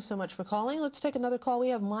 Lauren, thank you so much for calling. Let's take another call. We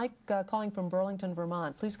have Mike calling from Burlington,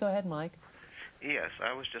 Vermont. Please go ahead, Mike. Yes,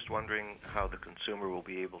 I was just wondering how the consumer will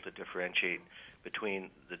be able to differentiate between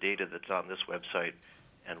the data that's on this website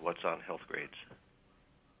and what's on Healthgrades.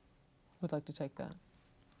 Who'd like to take that?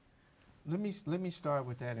 Let me start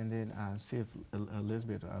with that and then see if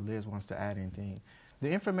Elizabeth or Liz wants to add anything.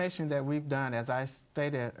 The information that we've done, as I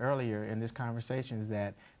stated earlier in this conversation, is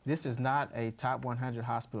that this is not a top 100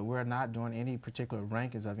 hospital. We're not doing any particular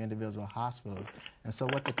rankings of individual hospitals. And so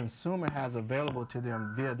what the consumer has available to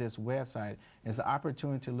them via this website is the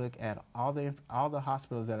opportunity to look at all the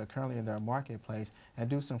hospitals that are currently in their marketplace and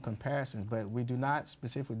do some comparisons. But we do not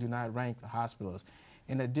specifically rank the hospitals.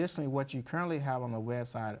 And additionally, what you currently have on the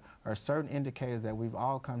website are certain indicators that we've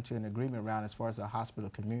all come to an agreement around as far as the hospital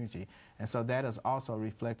community. And so that is also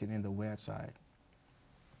reflected in the website.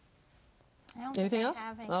 Anything else?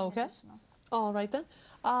 Oh, okay. All right then.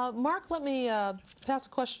 Mark, let me pass a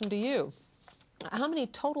question to you. How many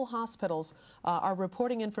total hospitals are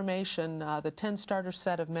reporting information, the 10 starter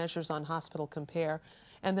set of measures on Hospital Compare,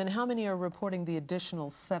 and then how many are reporting the additional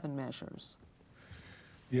 7 measures?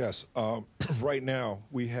 Yes. Right now,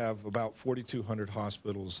 we have about 4,200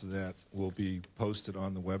 hospitals that will be posted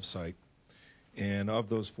on the website. And of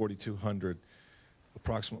those 4,200,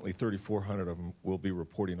 approximately 3,400 of them will be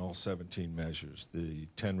reporting all 17 measures, the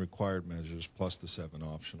 10 required measures plus the 7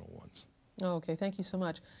 optional ones. Okay, thank you so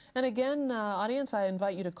much. And again, audience, I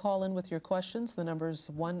invite you to call in with your questions. The number is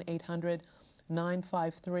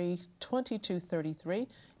 1-800-953-2233.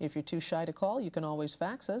 If you're too shy to call, you can always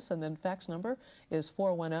fax us, and then fax number is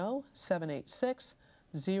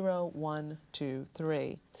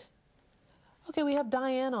 410-786-0123. Okay, we have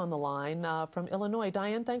Diane on the line from Illinois.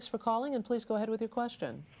 Diane, thanks for calling, and please go ahead with your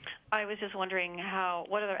question. I was just wondering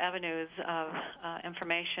what other avenues of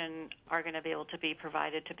information are going to be able to be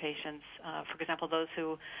provided to patients. For example, those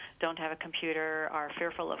who don't have a computer, are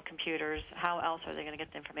fearful of computers. How else are they going to get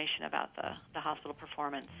the information about the hospital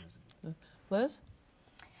performance? Liz?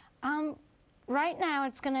 Right now,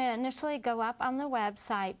 it's going to initially go up on the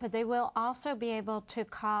website, but they will also be able to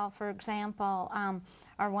call, for example,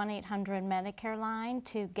 our 1-800 Medicare line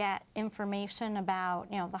to get information about,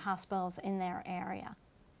 the hospitals in their area.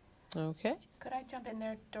 Okay. Could I jump in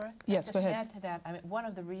there, Doris? Yes, go ahead. To add to that, I mean, one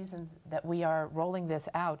of the reasons that we are rolling this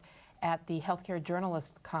out at the Healthcare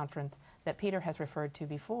Journalists Conference that Peter has referred to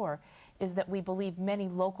before is that we believe many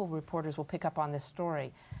local reporters will pick up on this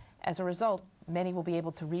story. As a result, many will be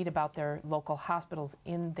able to read about their local hospitals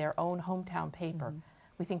in their own hometown paper.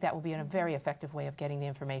 We think that will be a very effective way of getting the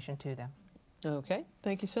information to them. Okay,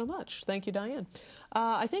 thank you so much. Thank you, Diane.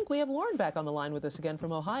 I think we have Lauren back on the line with us again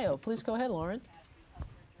from Ohio. Please go ahead, Lauren.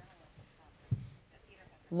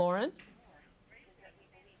 Lauren?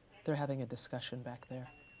 They're having a discussion back there.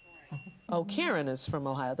 Oh, Karen is from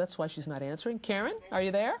Ohio. That's why she's not answering. Karen, are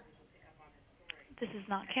you there? This is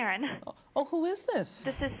not Karen. Oh, who is this?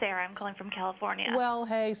 This is Sarah. I'm calling from California. Well,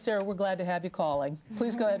 hey, Sarah, we're glad to have you calling.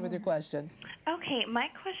 Please go ahead with your question. Okay, my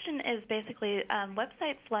question is basically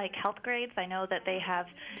websites like Healthgrades, I know that they have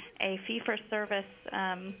a fee-for-service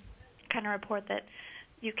kind of report that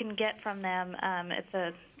you can get from them. It's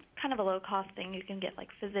a kind of a low-cost thing. You can get like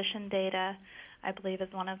physician data, I believe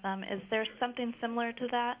is one of them. Is there something similar to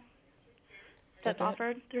that that's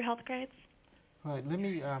offered through Healthgrades? Right. Let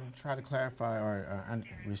me try to clarify or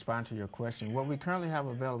respond to your question. What we currently have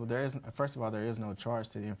available, first of all, there is no charge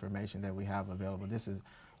to the information that we have available. This is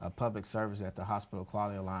a public service that the Hospital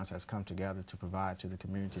Quality Alliance has come together to provide to the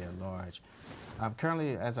community at large.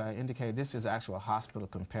 Currently, as I indicated, this is actual hospital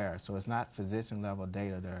compare, so it's not physician-level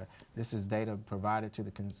data there. This is data provided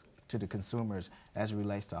to the consumers as it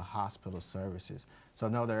relates to hospital services. So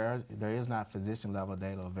no, there is not physician-level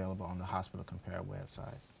data available on the Hospital Compare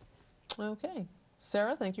website. Okay.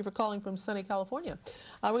 Sarah, thank you for calling from sunny California.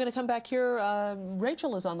 We're going to come back here.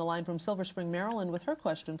 Rachel is on the line from Silver Spring, Maryland with her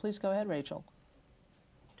question. Please go ahead, Rachel.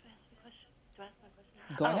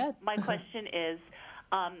 Go ahead. My question is,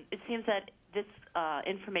 it seems that this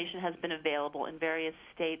information has been available in various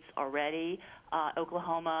states already,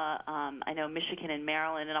 Oklahoma, I know Michigan and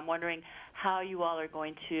Maryland, and I'm wondering how you all are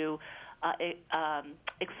going to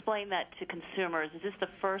explain that to consumers. Is this the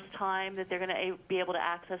first time that they're going to be able to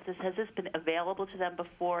access this? Has this been available to them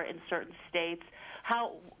before in certain states?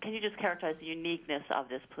 How can you just characterize the uniqueness of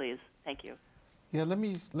this, please? Thank you. Yeah, let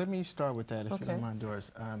me start with that, if you don't mind,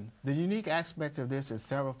 Doris. The unique aspect of this is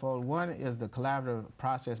severalfold. One is the collaborative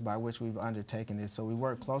process by which we've undertaken this. So we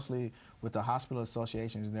work closely with the hospital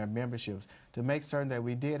associations and their memberships to make certain that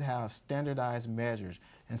we did have standardized measures.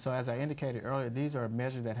 And so as I indicated earlier, these are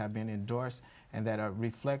measures that have been endorsed and that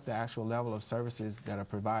reflect the actual level of services that are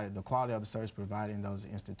provided, the quality of the service provided in those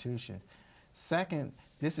institutions. Second,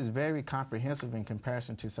 this is very comprehensive in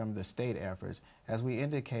comparison to some of the state efforts. As we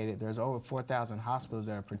indicated, there's over 4,000 hospitals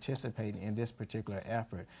that are participating in this particular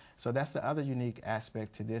effort. So that's the other unique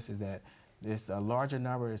aspect to this, is that it's a larger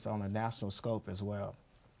number, it's on a national scope as well.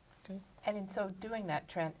 Okay. And in so doing that,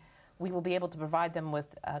 Trent, we will be able to provide them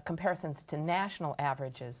with comparisons to national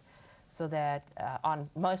averages, so that on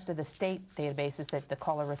most of the state databases that the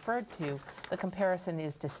caller referred to, the comparison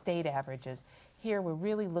is to state averages. Here, we're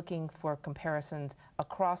really looking for comparisons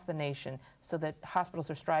across the nation so that hospitals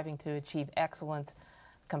are striving to achieve excellence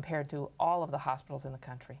compared to all of the hospitals in the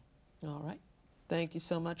country. All right. Thank you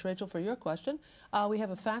so much, Rachel, for your question. We have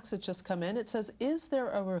a fax that's just come in. It says, is there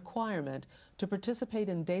a requirement to participate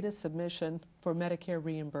in data submission for Medicare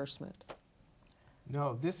reimbursement?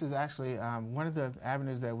 No, this is actually one of the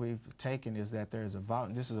avenues that we've taken is that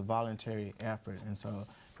this is a voluntary effort, and so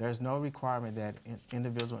there's no requirement that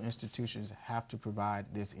individual institutions have to provide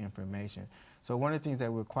this information. So one of the things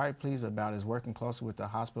that we're quite pleased about is working closely with the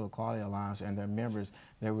Hospital Quality Alliance and their members,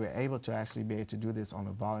 that we're able to actually be able to do this on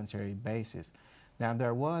a voluntary basis. Now,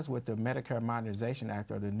 there was, with the Medicare Modernization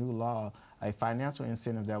Act, or the new law, a financial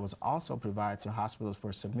incentive that was also provided to hospitals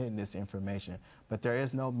for submitting this information, but there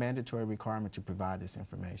is no mandatory requirement to provide this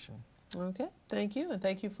information. Okay, thank you, and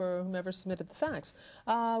thank you for whomever submitted the fax.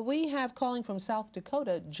 We have calling from South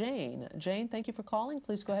Dakota, Jane. Jane, thank you for calling.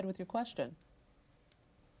 Please go ahead with your question.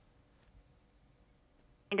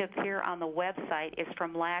 Here on the website is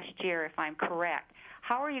from last year, if I'm correct.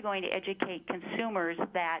 How are you going to educate consumers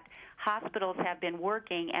that hospitals have been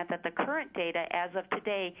working and that the current data as of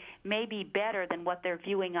today may be better than what they're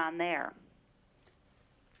viewing on there?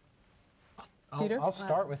 I'll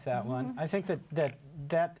start with that one. I think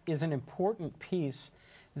that is an important piece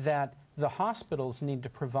that the hospitals need to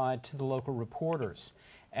provide to the local reporters.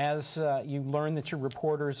 As you learn that your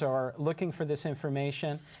reporters are looking for this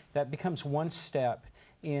information, that becomes one step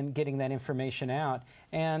in getting that information out.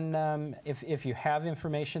 And if you have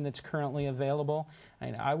information that's currently available,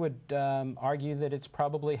 I would argue that it's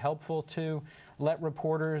probably helpful to let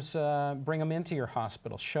reporters bring them into your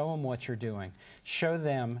hospital, show them what you're doing, show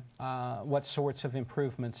them what sorts of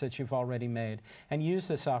improvements that you've already made, and use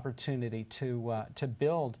this opportunity to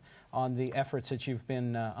build on the efforts that you've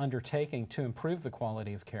been undertaking to improve the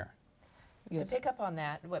quality of care. Yes. To pick up on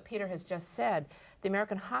that, what Peter has just said, the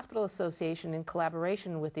American Hospital Association, in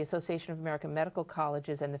collaboration with the Association of American Medical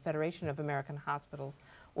Colleges and the Federation of American Hospitals,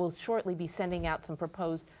 will shortly be sending out some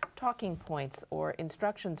proposed talking points or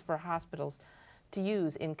instructions for hospitals to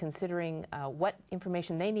use in considering what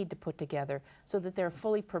information they need to put together so that they're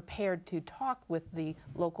fully prepared to talk with the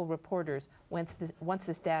local reporters once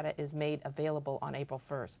this data is made available on April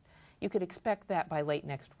 1st. You could expect that by late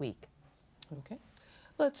next week. Okay.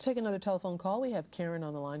 Let's take another telephone call. We have Karen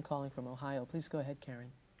on the line calling from Ohio. Please go ahead,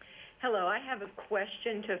 Karen. Hello. I have a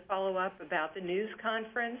question to follow up about the news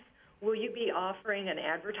conference. Will you be offering an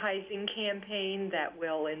advertising campaign that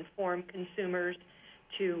will inform consumers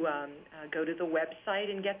to go to the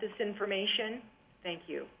website and get this information? Thank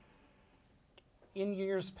you. In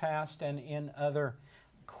years past and in other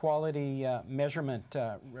quality measurement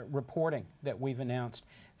reporting that we've announced,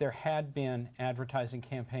 there had been advertising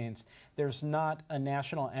campaigns. There's not a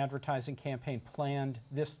national advertising campaign planned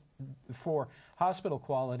for hospital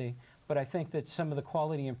quality, but I think that some of the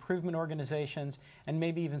quality improvement organizations and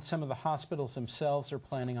maybe even some of the hospitals themselves are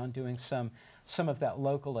planning on doing some of that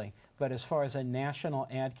locally. But as far as a national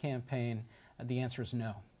ad campaign, the answer is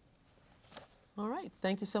no. All right.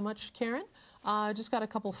 Thank you so much, Karen. I just got a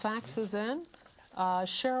couple faxes in.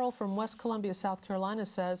 Cheryl from West Columbia, South Carolina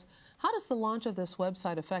says, how does the launch of this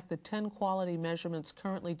website affect the 10 quality measurements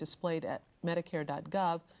currently displayed at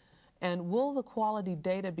Medicare.gov? And will the quality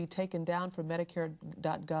data be taken down from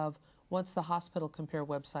Medicare.gov once the Hospital Compare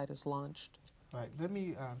website is launched? Right. Let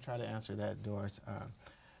me try to answer that, Doris.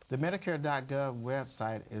 The Medicare.gov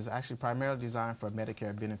website is actually primarily designed for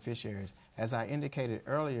Medicare beneficiaries. As I indicated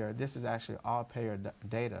earlier, this is actually all payer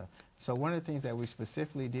data. So one of the things that we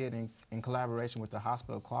specifically did in collaboration with the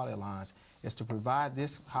Hospital Quality Alliance is to provide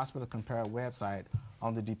this Hospital Compare website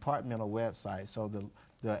on the departmental website. So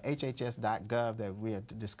the HHS.gov that we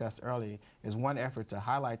had discussed earlier is one effort to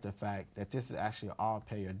highlight the fact that this is actually all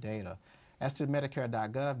payer data. As to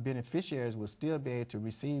Medicare.gov, beneficiaries will still be able to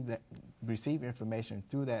receive information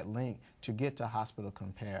through that link to get to Hospital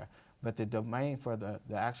Compare. But the domain for the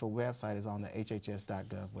actual website is on the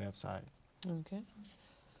HHS.gov website. Okay.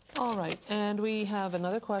 All right. And we have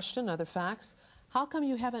another question, another fax. How come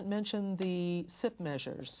you haven't mentioned the SIP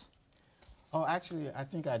measures? Oh, actually, I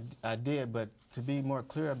think I did, but to be more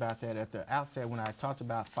clear about that, at the outset when I talked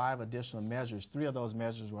about 5 additional measures, 3 of those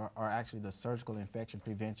measures are actually the surgical infection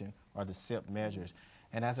prevention, or the SIP measures.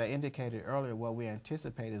 And as I indicated earlier, what we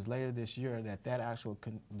anticipate is later this year that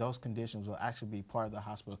those conditions will actually be part of the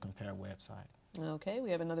Hospital Compare website. Okay,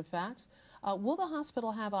 we have another fax. Will the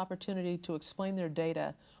hospital have opportunity to explain their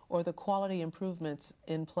data or the quality improvements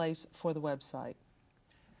in place for the website?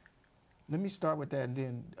 Let me start with that and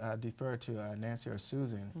then defer to Nancy or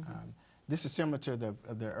Susan. This is similar to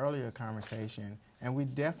the earlier conversation, and we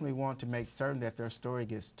definitely want to make certain that their story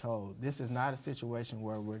gets told. This is not a situation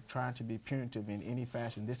where we're trying to be punitive in any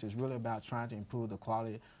fashion. This is really about trying to improve the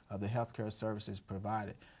quality of the healthcare services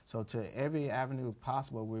provided. So to every avenue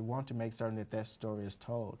possible, we want to make certain that that story is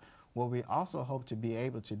told. What we also hope to be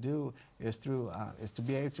able to do is to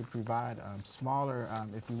be able to provide smaller,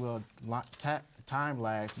 if you will, time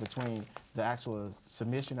lags between the actual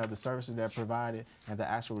submission of the services that are provided and the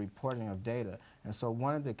actual reporting of data. And so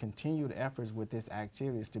one of the continued efforts with this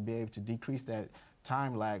activity is to be able to decrease that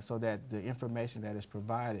time lag so that the information that is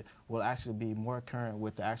provided will actually be more current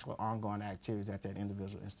with the actual ongoing activities at that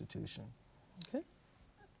individual institution. Okay.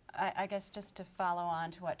 I guess just to follow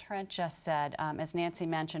on to what Trent just said, as Nancy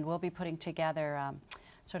mentioned, we'll be putting together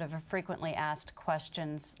sort of a frequently asked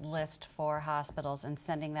questions list for hospitals and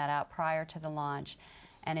sending that out prior to the launch.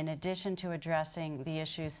 And in addition to addressing the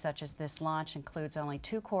issues such as this launch includes only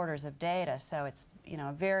 2 quarters of data, so it's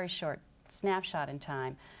a very short snapshot in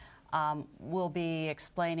time, we'll be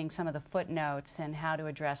explaining some of the footnotes and how to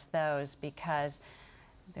address those, because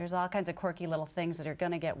there's all kinds of quirky little things that are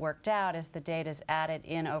going to get worked out as the data is added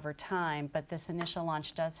in over time, but this initial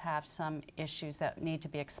launch does have some issues that need to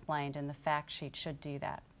be explained, and the fact sheet should do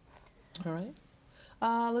that. All right.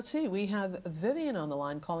 Let's see. We have Vivian on the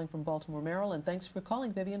line calling from Baltimore, Maryland. Thanks for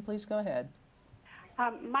calling, Vivian. Please go ahead.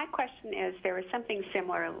 My question is, there is something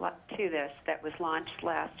similar to this that was launched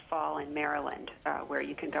last fall in Maryland, where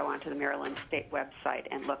you can go onto the Maryland State website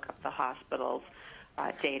and look up the hospital's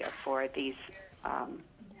data for these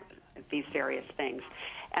various things.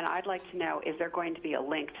 And I'd like to know, is there going to be a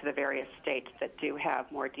link to the various states that do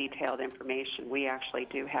have more detailed information? We actually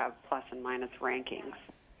do have plus and minus rankings.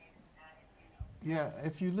 Yeah,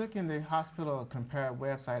 if you look in the Hospital Compare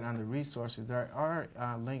website under resources, there are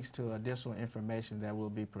links to additional information that will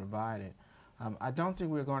be provided. I don't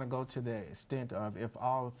think we're going to go to the extent of, if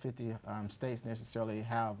all 50 states necessarily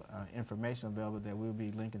have information available, that we'll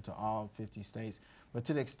be linking to all 50 states. But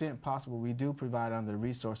to the extent possible, we do provide under the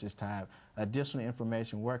Resources tab additional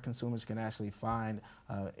information where consumers can actually find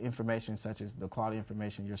information such as the quality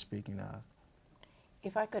information you're speaking of.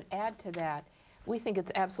 If I could add to that, we think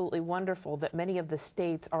it's absolutely wonderful that many of the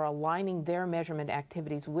states are aligning their measurement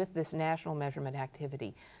activities with this national measurement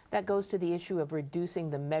activity. That goes to the issue of reducing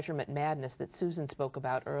the measurement madness that Susan spoke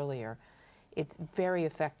about earlier. It's very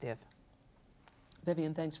effective.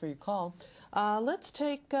 Vivian, thanks for your call. Let's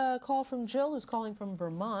take a call from Jill, who's calling from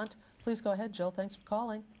Vermont. Please go ahead, Jill. Thanks for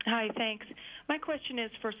calling. Hi, thanks. My question is,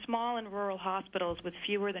 for small and rural hospitals with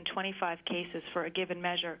fewer than 25 cases for a given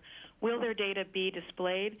measure, will their data be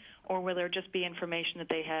displayed, or will there just be information that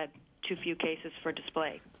they had too few cases for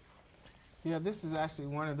display? Yeah, this is actually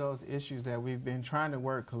one of those issues that we've been trying to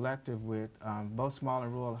work collective with both small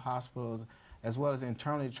and rural hospitals, as well as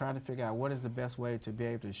internally trying to figure out what is the best way to be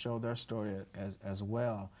able to show their story as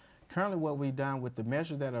well. Currently, what we've done with the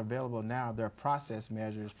measures that are available now, they're process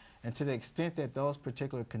measures, and to the extent that those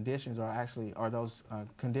particular conditions are actually, or those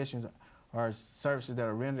conditions or services that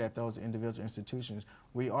are rendered at those individual institutions,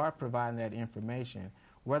 we are providing that information.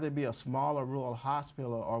 Whether it be a small or rural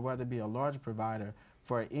hospital or whether it be a larger provider,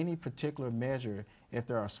 for any particular measure, if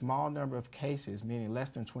there are a small number of cases, meaning less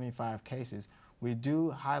than 25 cases, we do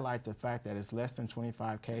highlight the fact that it's less than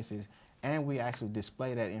 25 cases, and we actually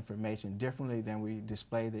display that information differently than we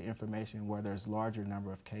display the information where there's larger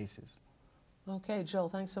number of cases. Okay, Jill,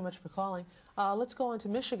 thanks so much for calling. Let's go on to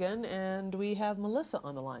Michigan, and we have Melissa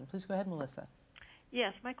on the line. Please go ahead, Melissa.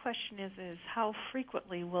 Yes, my question is how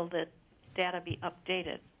frequently will the data be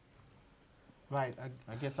updated? Right,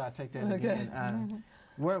 I guess I'll take that again.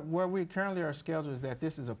 Where we currently are scheduled is that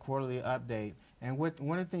this is a quarterly update. And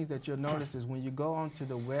one of the things that you'll notice is when you go onto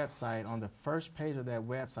the website, on the first page of that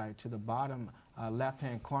website, to the bottom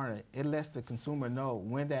left-hand corner, it lets the consumer know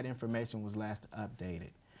when that information was last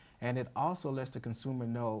updated. And it also lets the consumer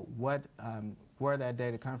know what, where that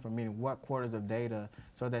data comes from, meaning what quarters of data,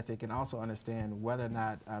 so that they can also understand whether or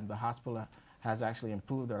not the hospital has actually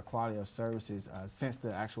improved their quality of services since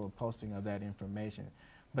the actual posting of that information.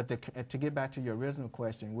 But to get back to your original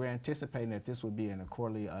question, we're anticipating that this would be in a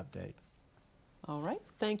quarterly update. All right.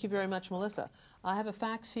 Thank you very much, Melissa. I have a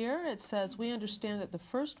fax here. It says, we understand that the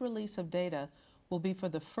first release of data will be for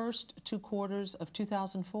the first 2 quarters of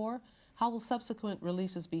 2004. How will subsequent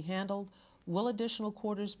releases be handled? Will additional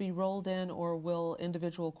quarters be rolled in, or will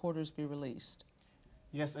individual quarters be released?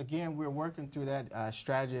 Yes, again, we're working through that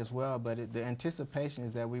strategy as well, but the anticipation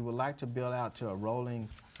is that we would like to build out to a rolling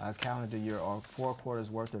calendar year or 4 quarters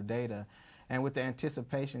worth of data. And with the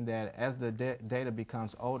anticipation that as the data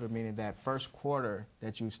becomes older, meaning that first quarter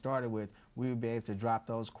that you started with, we would be able to drop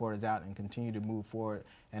those quarters out and continue to move forward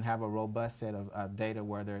and have a robust set of data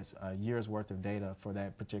where there's a year's worth of data for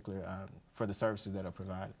that particular, for the services that are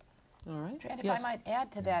provided. All right. And if I might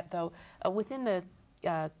add to that, though, within the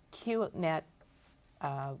QNet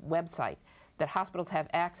website that hospitals have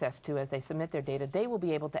access to as they submit their data, they will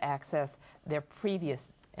be able to access their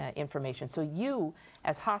previous information. So you,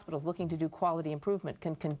 as hospitals looking to do quality improvement,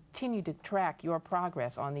 can continue to track your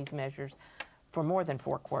progress on these measures for more than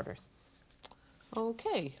 4 quarters.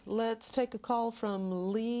 Okay, let's take a call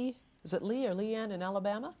from Lee. Is it Lee or Leanne in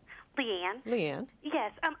Alabama? Leanne. Leanne.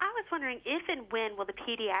 Yes, I was wondering if and when will the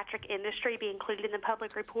pediatric industry be included in the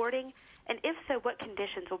public reporting, and if so, what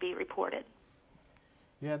conditions will be reported?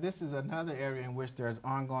 Yeah, this is another area in which there's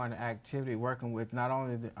ongoing activity working with not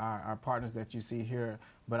only our partners that you see here,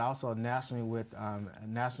 but also nationally with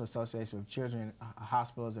National Association of Children's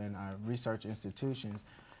Hospitals and research institutions,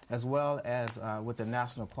 as well as with the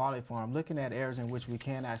National Quality Forum, looking at areas in which we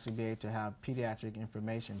can actually be able to have pediatric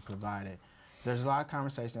information provided. There's a lot of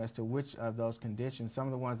conversation as to which of those conditions. Some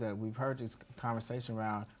of the ones that we've heard this conversation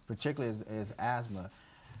around, particularly is asthma.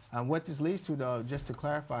 What this leads to, though, just to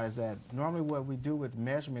clarify, is that normally what we do with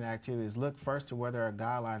measurement activity is look first to where there are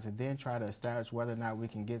guidelines and then try to establish whether or not we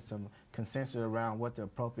can get some consensus around what the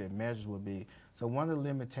appropriate measures would be. So one of the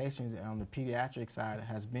limitations on the pediatric side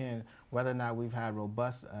has been whether or not we've had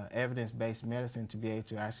robust evidence-based medicine to be able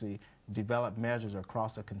to actually develop measures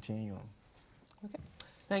across a continuum. Okay.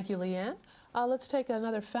 Thank you, Leanne. Let's take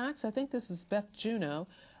another fax. I think this is Beth Juneau.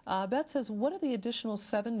 Beth says, what are the additional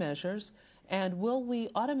 7 measures? And will we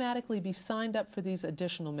automatically be signed up for these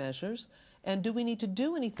additional measures? And do we need to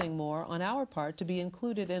do anything more on our part to be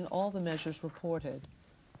included in all the measures reported?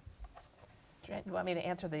 Do you want me to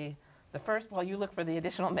answer the first while you look for the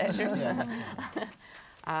additional measures?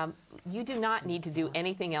 You do not need to do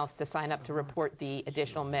anything else to sign up to report the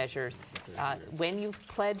additional measures. When you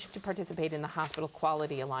pledge to participate in the Hospital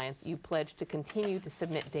Quality Alliance, you pledge to continue to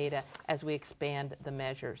submit data as we expand the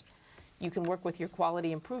measures. You can work with your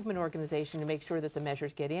quality improvement organization to make sure that the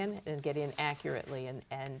measures get in and get in accurately.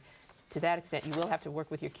 And to that extent, you will have to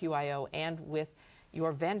work with your QIO and with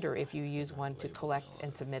your vendor, if you use one, to collect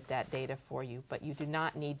and submit that data for you. But you do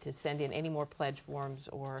not need to send in any more pledge forms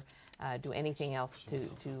or do anything else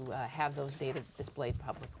to have those data displayed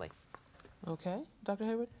publicly. Okay. Dr.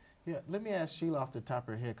 Hayward? Yeah, let me ask Sheila off the top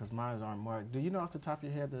of her head, because mine aren't marked. Do you know off the top of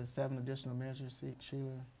your head the 7 additional measures,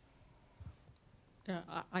 Sheila?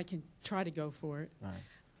 I can try to go for it.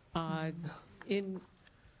 Right. In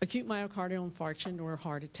acute myocardial infarction or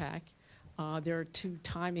heart attack, there are 2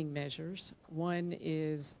 timing measures. One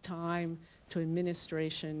is time to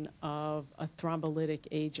administration of a thrombolytic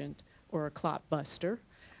agent or a clot buster.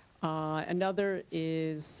 Another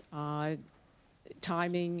is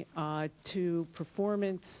timing to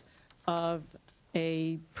performance of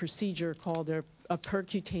a procedure called a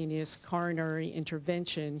percutaneous coronary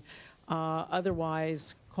intervention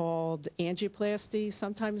otherwise called angioplasty,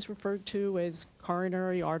 sometimes referred to as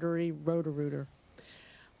coronary artery Roto-Rooter.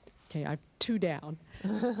 Okay, I have 2 down.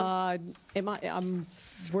 I'm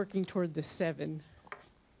working toward the 7.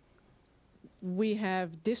 We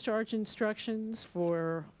have discharge instructions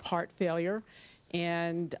for heart failure,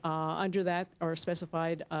 and under that are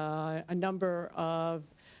specified a number of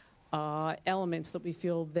elements that we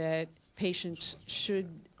feel that patients should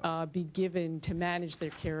be given to manage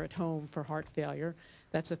their care at home for heart failure.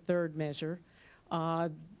 That's a 3rd measure.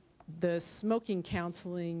 The smoking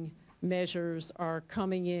counseling measures are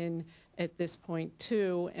coming in at this point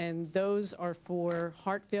too, and those are for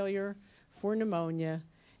heart failure, for pneumonia,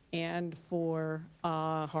 and for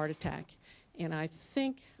heart attack. And I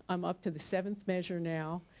think I'm up to the 7th measure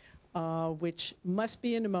now, which must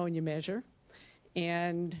be a pneumonia measure.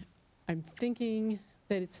 And I'm thinking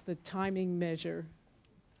that it's the timing measure.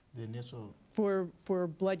 The initial? For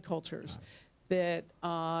blood cultures. That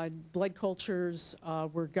blood cultures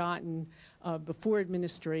were gotten before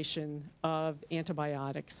administration of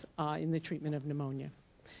antibiotics in the treatment of pneumonia.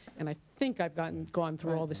 And I think I've gone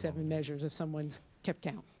through all the 7 measures if someone's kept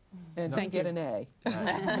count. And Thank get you. an A.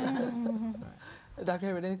 Dr.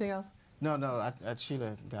 Hayward, anything else? No,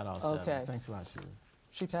 Sheila got all 7. Okay. Thanks a lot, Sheila.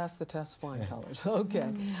 She passed the test flying colors.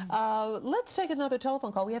 Okay. Let's take another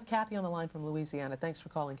telephone call. We have Kathy on the line from Louisiana. Thanks for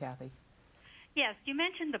calling, Kathy. Yes, you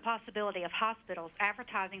mentioned the possibility of hospitals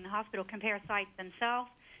advertising the hospital compare sites themselves.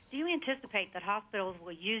 Do you anticipate that hospitals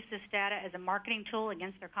will use this data as a marketing tool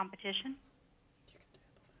against their competition?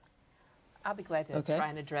 I'll be glad to try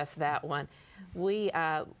and address that one. We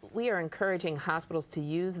are encouraging hospitals to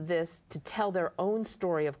use this to tell their own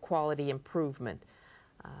story of quality improvement.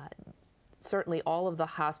 Certainly all of the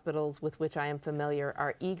hospitals with which I am familiar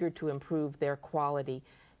are eager to improve their quality,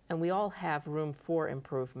 and we all have room for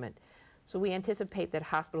improvement. So we anticipate that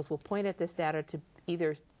hospitals will point at this data to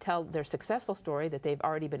either tell their successful story, that they've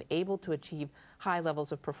already been able to achieve high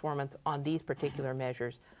levels of performance on these particular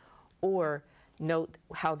measures, or note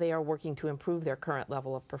how they are working to improve their current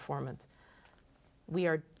level of performance. We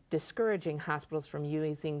are discouraging hospitals from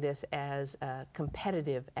using this as a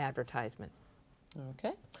competitive advertisement.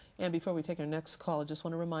 Okay. And before we take our next call, I just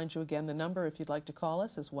want to remind you again, the number, if you'd like to call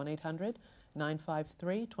us, is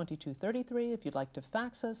 1-800-953-2233. If you'd like to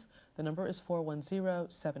fax us, the number is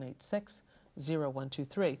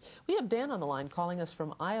 410-786-0123. We have Dan on the line calling us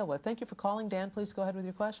from Iowa. Thank you for calling, Dan. Please go ahead with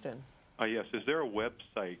your question. Yes. Is there a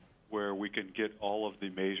website where we can get all of the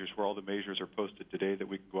measures, where all the measures are posted today, that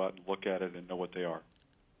we can go out and look at it and know what they are?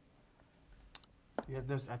 Yeah,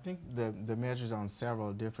 I think the measures on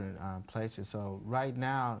several different places. So right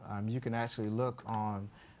now, you can actually look on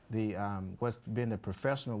the what's been the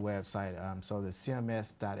professional website. So the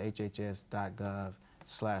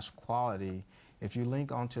cms.hhs.gov/quality. If you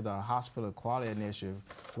link onto the Hospital Quality Initiative,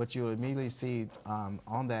 what you'll immediately see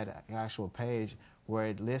on that actual page, where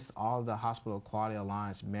it lists all the Hospital Quality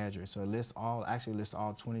Alliance measures. So it lists all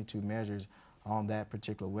 22 measures on that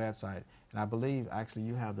particular website. And I believe actually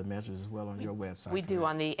you have the measures as well on your website. We do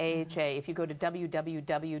on the AHA. If you go to www.aha.org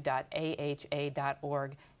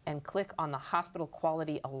and click on the Hospital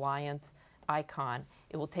Quality Alliance icon,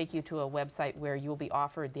 it will take you to a website where you will be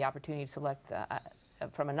offered the opportunity to select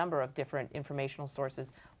from a number of different informational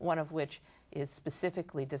sources, one of which is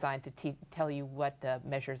specifically designed to tell you what the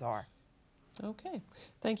measures are. Okay.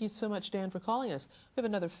 Thank you so much, Dan, for calling us. We have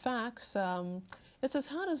another fax. It says,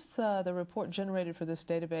 how does the report generated for this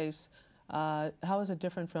database, how is it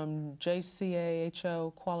different from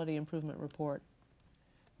JCAHO Quality Improvement Report?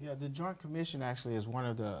 Yeah, the Joint Commission actually is one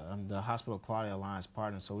of the Hospital Quality Alliance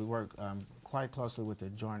partners, so we work quite closely with the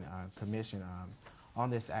Joint Commission on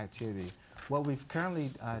this activity. What we've currently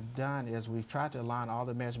done is we've tried to align all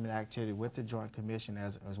the measurement activity with the Joint Commission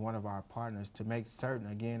as one of our partners to make certain,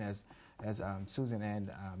 again, as Susan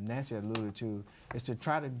and Nancy alluded to, is to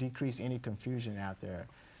try to decrease any confusion out there.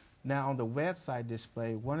 Now, on the website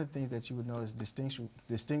display, one of the things that you would notice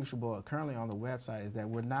distinguishable currently on the website is that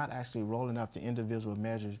we're not actually rolling up the individual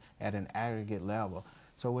measures at an aggregate level.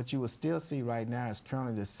 So what you will still see right now is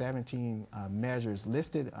currently the 17 measures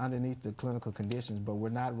listed underneath the clinical conditions, but we're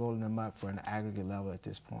not rolling them up for an aggregate level at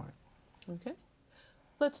this point. Okay.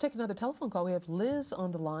 Let's take another telephone call. We have Liz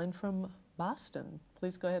on the line from Boston.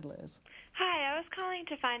 Please go ahead, Liz. Hi, I was calling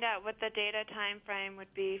to find out what the data time frame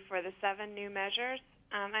would be for the 7 new measures.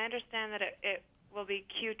 I understand that it will be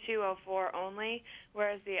Q204 only,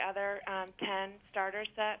 whereas the other 10 starter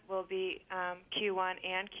set will be Q1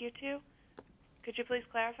 and Q2. Could you please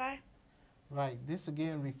clarify? Right. This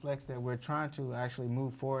again reflects that we're trying to actually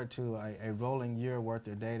move forward to a rolling year worth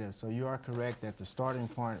of data. So you are correct that the starting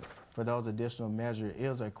point for those additional measures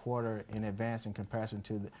is a quarter in advance in comparison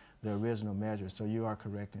to the original measure. So you are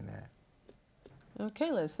correct in that.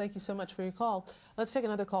 Okay, Liz, thank you so much for your call. Let's take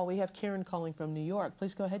another call. We have Karen calling from New York.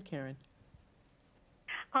 Please go ahead, Karen.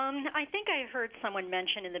 I think I heard someone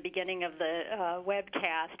mention in the beginning of the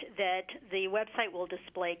webcast that the website will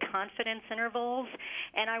display confidence intervals,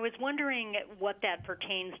 and I was wondering what that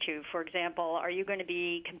pertains to. For example, are you going to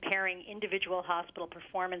be comparing individual hospital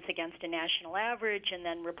performance against a national average and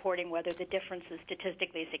then reporting whether the difference is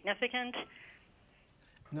statistically significant?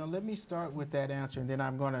 No, let me start with that answer, and then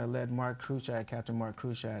I'm going to let Captain Mark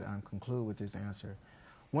Kruchat, conclude with this answer.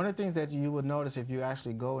 One of the things that you would notice if you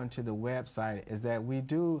actually go into the website is that we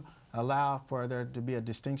do allow for there to be a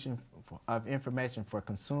distinction of information for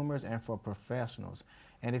consumers and for professionals.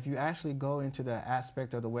 And if you actually go into the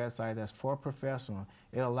aspect of the website that's for professional,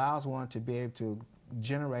 it allows one to be able to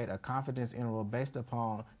generate a confidence interval based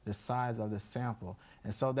upon the size of the sample.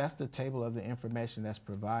 And so that's the table of the information that's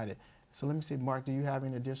provided. So let me see, Mark, do you have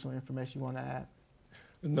any additional information you want to add?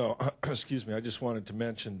 No, excuse me. I just wanted to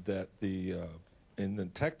mention that in the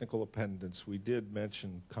technical appendix, we did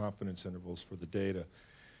mention confidence intervals for the data.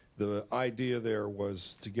 The idea there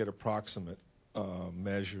was to get approximate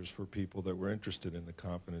measures for people that were interested in the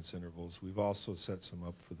confidence intervals. We've also set some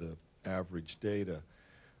up for the average data.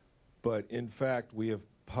 But in fact, we have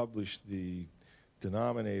published the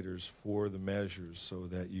denominators for the measures so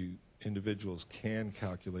that individuals can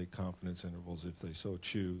calculate confidence intervals if they so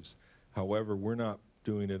choose. However, we're not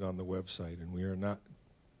doing it on the website, and we are not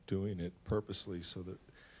doing it purposely so that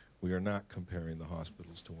we are not comparing the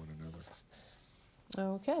hospitals to one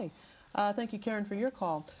another. Okay. Thank you, Karen, for your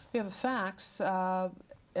call. We have a fax,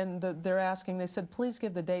 and they're asking, they said, please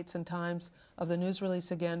give the dates and times of the news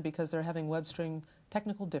release again because they're having web stream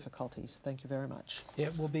technical difficulties. Thank you very much.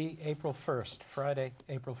 It will be April 1st, Friday,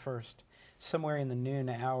 April 1st, somewhere in the noon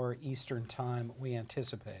hour Eastern time, we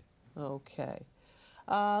anticipate. Okay.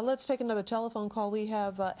 Let's take another telephone call. We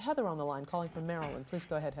have Heather on the line calling from Maryland. Please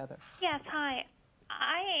go ahead, Heather. Yes, hi.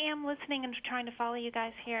 I am listening and trying to follow you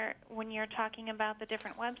guys here when you're talking about the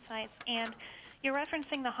different websites, and you're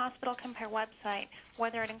referencing the Hospital Compare website,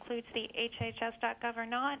 whether it includes the HHS.gov or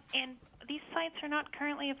not, and these sites are not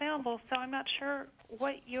currently available, so I'm not sure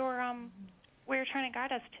what where you're trying to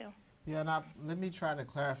guide us to. Yeah, now let me try to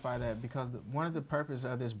clarify that because one of the purposes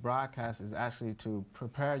of this broadcast is actually to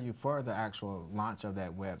prepare you for the actual launch of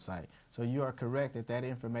that website. So you are correct that that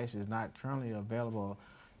information is not currently available.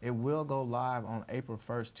 It will go live on April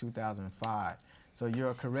 1st, 2005. So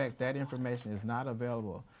you're correct, that information is not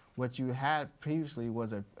available. What you had previously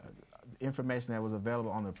was information that was available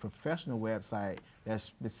on the professional website that's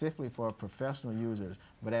specifically for professional users.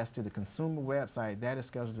 But as to the consumer website, that is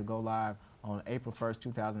scheduled to go live on April 1st,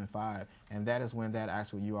 2005, and that is when that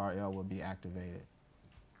actual URL will be activated.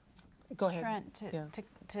 Go ahead. Trent,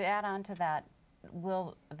 to add on to that,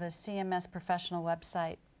 will the CMS professional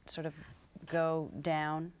website sort of go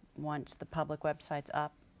down once the public website's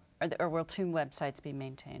up, or will two websites be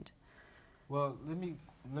maintained? Well, let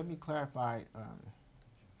me clarify.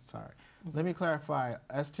 Let me clarify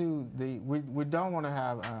as to we don't want to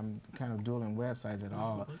have kind of dueling websites at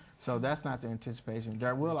all. So that's not the anticipation.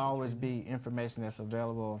 There will always be information that's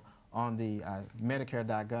available on the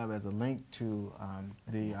Medicare.gov as a link to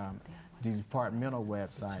the departmental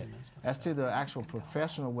website. As to the actual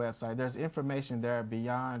professional website, there's information there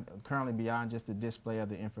currently beyond just the display of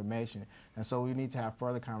the information. And so we need to have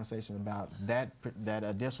further conversation about that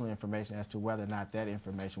additional information as to whether or not that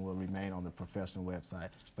information will remain on the professional website.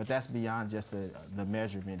 But that's beyond just the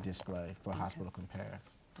measurement display for Hospital Compare.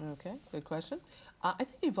 Okay, good question. I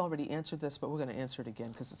think you've already answered this, but we're going to answer it again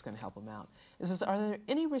because it's going to help them out. Are there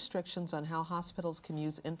any restrictions on how hospitals can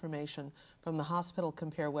use information from the Hospital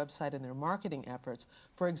Compare website in their marketing efforts?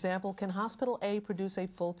 For example, can Hospital A produce a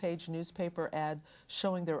full-page newspaper ad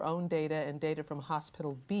showing their own data and data from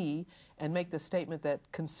Hospital B and make the statement that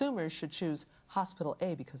consumers should choose Hospital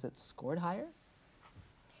A because it's scored higher?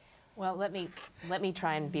 Well, let me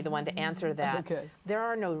try and be the one to answer that. Okay. There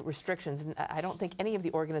are no restrictions. I don't think any of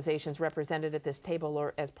the organizations represented at this table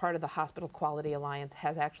or as part of the Hospital Quality Alliance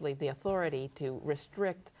has actually the authority to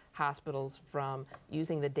restrict hospitals from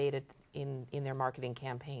using the data in their marketing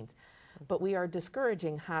campaigns. But we are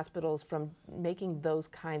discouraging hospitals from making those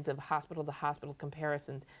kinds of hospital-to-hospital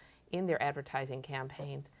comparisons in their advertising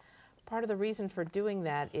campaigns. Part of the reason for doing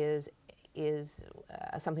that is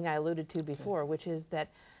something I alluded to before, which is that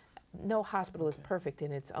no hospital is perfect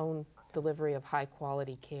in its own delivery of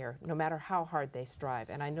high-quality care, no matter how hard they strive,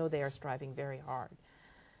 and I know they are striving very hard.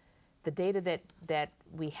 The data that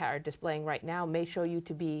we are displaying right now may show you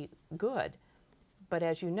to be good, but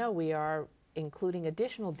as you know, we are including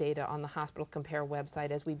additional data on the Hospital Compare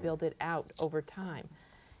website as we build it out over time.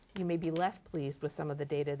 You may be less pleased with some of the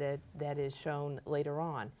data that is shown later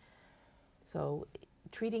on. So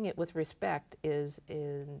treating it with respect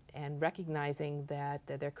and recognizing that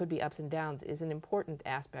there could be ups and downs is an important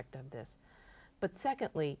aspect of this. But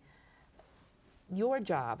secondly, your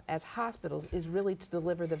job as hospitals is really to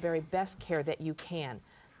deliver the very best care that you can.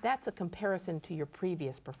 That's a comparison to your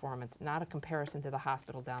previous performance, not a comparison to the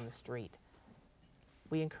hospital down the street.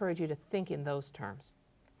 We encourage you to think in those terms.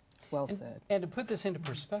 Well said. And to put this into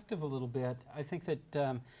perspective a little bit, I think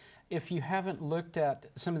that if you haven't looked at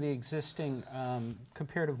some of the existing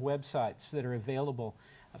comparative websites that are available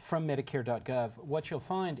from Medicare.gov, what you'll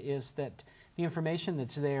find is that the information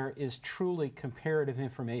that's there is truly comparative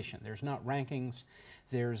information. There's not rankings.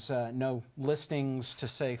 There's no listings to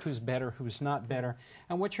say who's better, who's not better.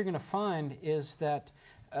 And what you're going to find is that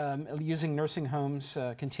using nursing homes,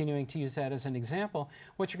 continuing to use that as an example,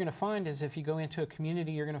 what you're going to find is if you go into a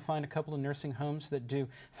community, you're going to find a couple of nursing homes that do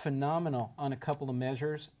phenomenal on a couple of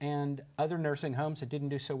measures, and other nursing homes that didn't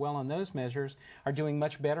do so well on those measures are doing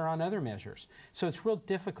much better on other measures. So it's real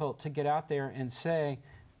difficult to get out there and say,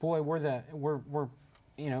 boy, we're the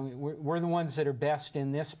ones that are best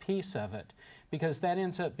in this piece of it, because that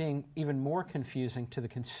ends up being even more confusing to the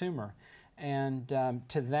consumer. And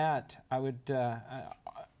to that, I would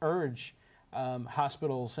urge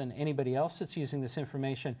hospitals and anybody else that's using this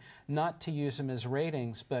information not to use them as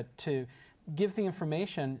ratings, but to give the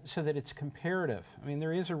information so that it's comparative. I mean,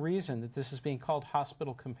 there is a reason that this is being called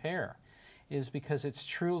Hospital Compare, is because it's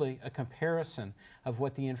truly a comparison of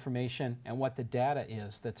what the information and what the data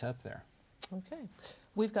is that's up there. Okay.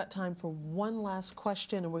 We've got time for one last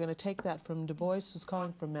question, and we're going to take that from Du Bois, who's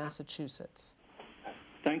calling from Massachusetts.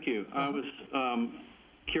 Thank you. I was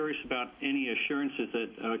curious about any assurances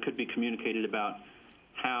that could be communicated about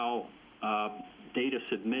how data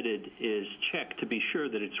submitted is checked to be sure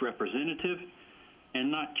that it's representative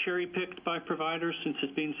and not cherry-picked by providers since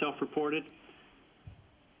it's being self-reported.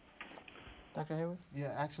 Dr. Hayward?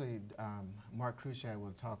 Yeah, actually, Mark Kruschak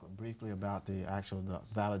will talk briefly about the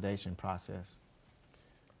validation process.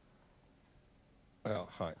 Well,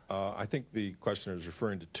 hi. I think the questioner is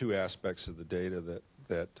referring to two aspects of the data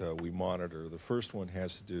that we monitor. The first one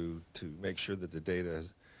has to do to make sure that the data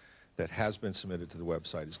that has been submitted to the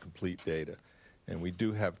website is complete data. And we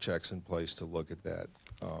do have checks in place to look at that.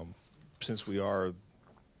 Since we are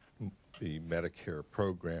the Medicare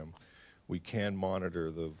program, we can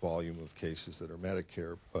monitor the volume of cases that are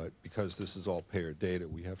Medicare, but because this is all payer data,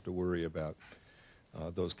 we have to worry about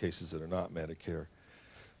those cases that are not Medicare.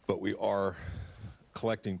 But we are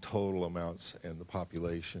collecting total amounts and the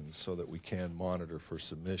population so that we can monitor for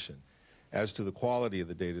submission. As to the quality of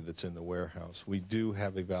the data that's in the warehouse, we do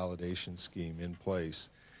have a validation scheme in place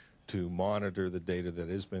to monitor the data that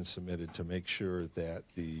has been submitted to make sure that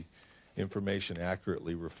the information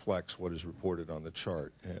accurately reflects what is reported on the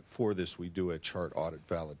chart. And for this, we do a chart audit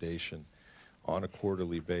validation on a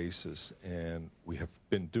quarterly basis, and we have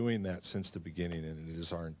been doing that since the beginning, and it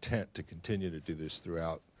is our intent to continue to do this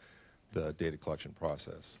throughout the data collection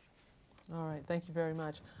process. All right, thank you very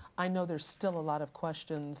much. I know there's still a lot of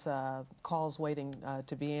questions, calls waiting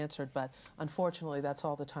to be answered, but unfortunately that's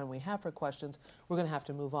all the time we have for questions. We're going to have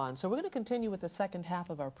to move on. So we're going to continue with the second half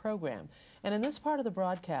of our program. And in this part of the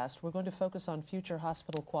broadcast, we're going to focus on future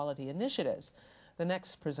hospital quality initiatives. The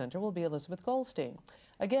next presenter will be Elizabeth Goldstein.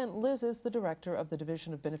 Again, Liz is the director of the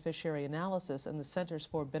Division of Beneficiary Analysis and the Centers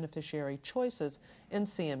for Beneficiary Choices in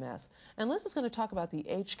CMS. And Liz is going to talk about the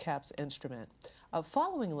HCAHPS instrument.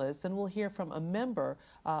 Following Liz, then we'll hear from a member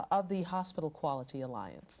of the Hospital Quality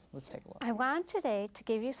Alliance. Let's take a look. I want today to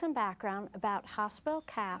give you some background about Hospital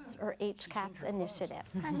CAHPS or HCAHPS initiative.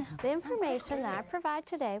 The information that I provide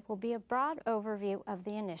today will be a broad overview of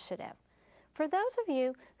the initiative. For those of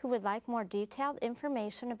you who would like more detailed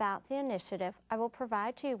information about the initiative, I will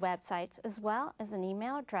provide to you websites as well as an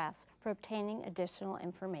email address for obtaining additional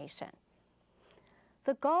information.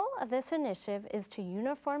 The goal of this initiative is to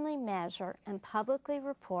uniformly measure and publicly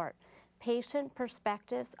report patient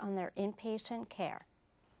perspectives on their inpatient care.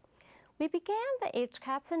 We began the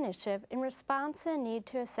HCAHPS initiative in response to the need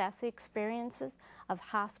to assess the experiences of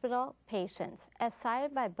hospital patients, as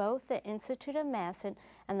cited by both the Institute of Medicine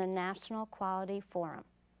and the National Quality Forum.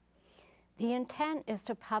 The intent is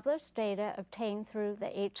to publish data obtained through the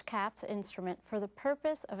HCAHPS instrument for the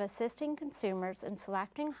purpose of assisting consumers in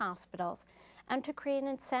selecting hospitals and to create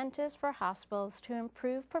incentives for hospitals to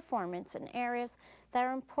improve performance in areas that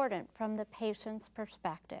are important from the patient's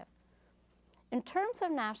perspective. In terms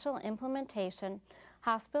of national implementation,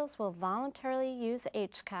 hospitals will voluntarily use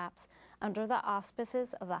HCAHPS under the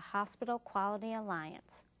auspices of the Hospital Quality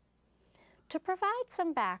Alliance. To provide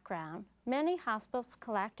some background, many hospitals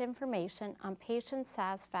collect information on patient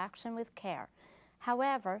satisfaction with care.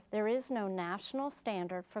 However, there is no national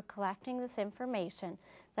standard for collecting this information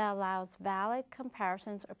that allows valid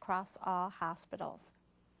comparisons across all hospitals.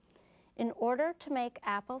 In order to make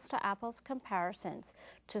apples-to-apples comparisons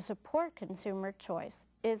to support consumer choice,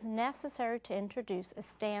 it is necessary to introduce a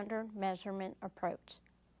standard measurement approach.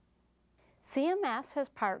 CMS has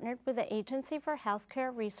partnered with the Agency for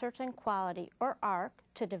Healthcare Research and Quality, or AHRQ,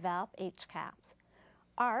 to develop HCAHPS.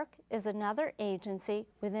 AHRQ is another agency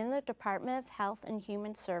within the Department of Health and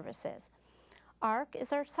Human Services. AHRQ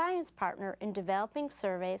is our science partner in developing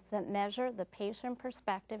surveys that measure the patient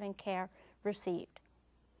perspective and care received.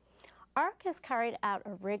 AHRQ has carried out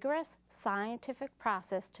a rigorous scientific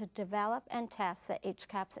process to develop and test the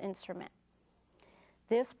HCAHPS instrument.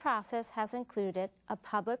 This process has included a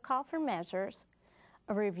public call for measures,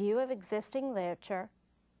 a review of existing literature,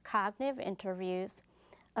 cognitive interviews,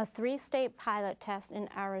 a 3-state pilot test in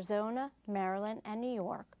Arizona, Maryland, and New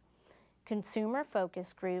York, consumer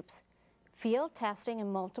focus groups, field testing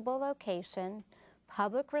in multiple locations,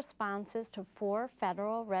 public responses to 4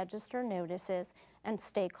 Federal Register notices, and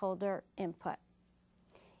stakeholder input.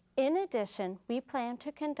 In addition, we plan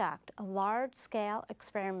to conduct a large-scale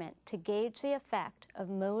experiment to gauge the effect of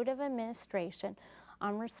mode of administration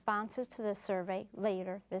on responses to the survey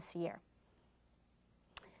later this year.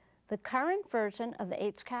 The current version of the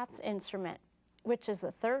HCAHPS instrument, which is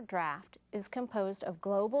the 3rd draft, is composed of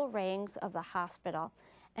global ratings of the hospital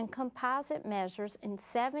and composite measures in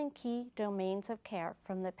 7 key domains of care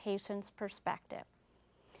from the patient's perspective.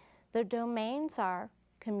 The domains are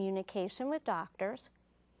communication with doctors,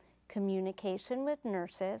 communication with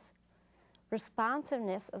nurses,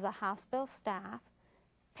 responsiveness of the hospital staff,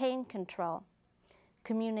 pain control,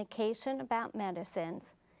 communication about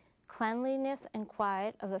medicines, cleanliness and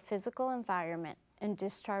quiet of the physical environment, and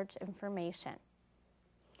discharge information.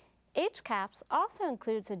 HCAHPS also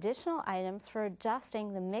includes additional items for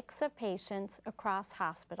adjusting the mix of patients across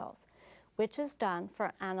hospitals, which is done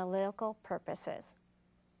for analytical purposes.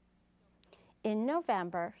 In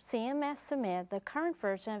November, CMS submitted the current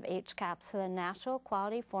version of HCAHPS to the National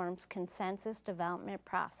Quality Forum's consensus development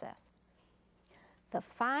process. The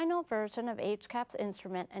final version of HCAHPS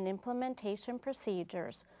instrument and implementation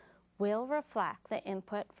procedures will reflect the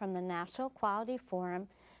input from the National Quality Forum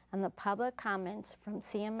and the public comments from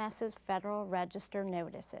CMS's Federal Register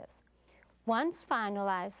notices. Once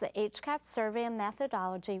finalized, the HCAHPS survey and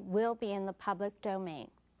methodology will be in the public domain.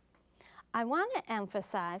 I want to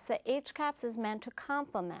emphasize that HCAHPS is meant to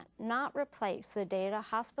complement, not replace, the data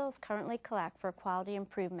hospitals currently collect for quality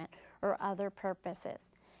improvement or other purposes.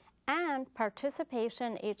 And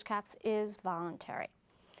participation in HCAHPS is voluntary.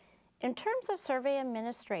 In terms of survey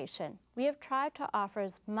administration, we have tried to offer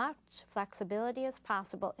as much flexibility as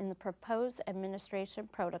possible in the proposed administration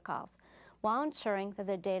protocols while ensuring that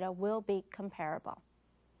the data will be comparable.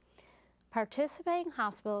 Participating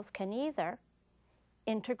hospitals can either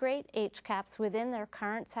integrate HCAHPS within their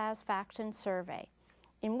current satisfaction survey,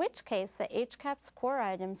 in which case the HCAHPS core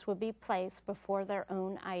items would be placed before their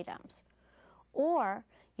own items. Or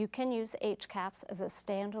you can use HCAHPS as a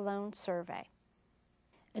standalone survey.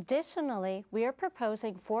 Additionally, we are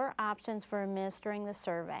proposing 4 options for administering the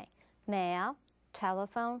survey: mail,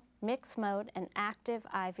 telephone, mixed mode, and active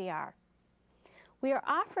IVR. We are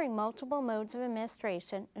offering multiple modes of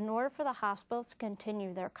administration in order for the hospitals to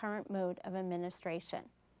continue their current mode of administration.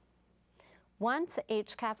 Once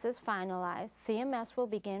HCAHPS is finalized, CMS will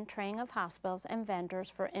begin training of hospitals and vendors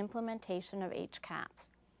for implementation of HCAHPS.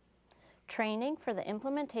 Training for the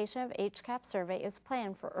implementation of HCAHPS survey is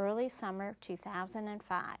planned for early summer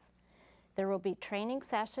 2005. There will be training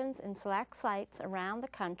sessions in select sites around the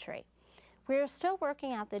country. We are still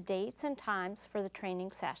working out the dates and times for the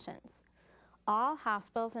training sessions. All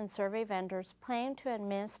hospitals and survey vendors planning to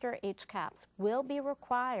administer HCAHPS will be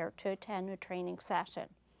required to attend a training session.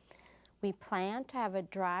 We plan to have a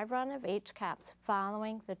dry run of HCAHPS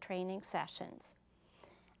following the training sessions.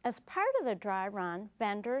 As part of the dry run,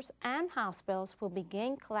 vendors and hospitals will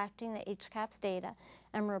begin collecting the HCAHPS data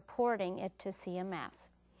and reporting it to CMS.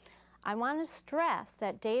 I want to stress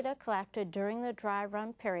that data collected during the dry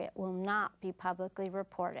run period will not be publicly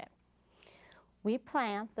reported. We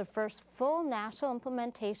plan the first full national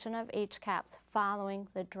implementation of HCAHPS following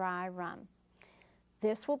the dry run.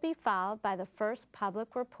 This will be followed by the first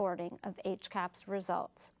public reporting of HCAHPS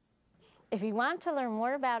results. If you want to learn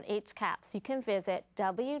more about HCAHPS, you can visit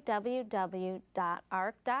www.arc.gov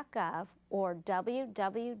or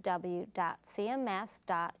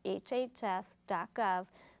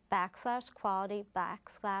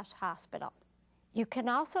www.cms.hhs.gov/quality/hospital. You can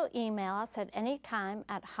also email us at any time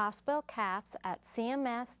at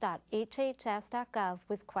hospitalcaps@cms.hhs.gov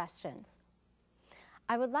with questions.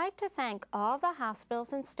 I would like to thank all the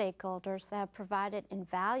hospitals and stakeholders that have provided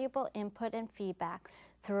invaluable input and feedback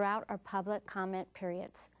throughout our public comment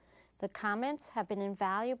periods. The comments have been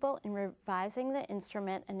invaluable in revising the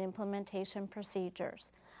instrument and implementation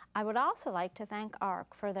procedures. I would also like to thank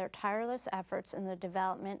ARC for their tireless efforts in the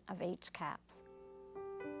development of HCAHPS.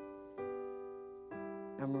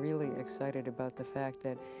 I'm really excited about the fact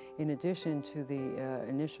that in addition to the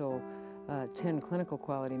initial 10 clinical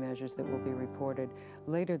quality measures that will be reported,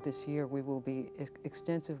 later this year we will be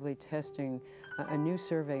extensively testing a new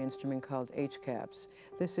survey instrument called HCAHPS.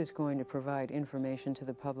 This is going to provide information to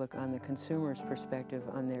the public on the consumer's perspective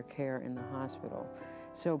on their care in the hospital.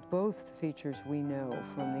 So both features we know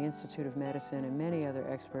from the Institute of Medicine and many other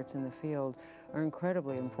experts in the field are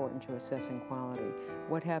incredibly important to assessing quality.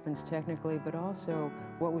 What happens technically, but also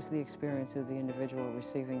what was the experience of the individual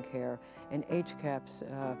receiving care. And HCAHPS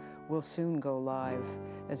will soon go live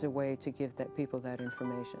as a way to give people that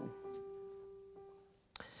information.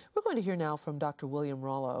 We're going to hear now from Dr. William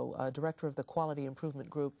Rollo, Director of the Quality Improvement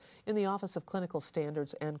Group in the Office of Clinical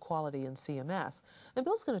Standards and Quality in CMS. And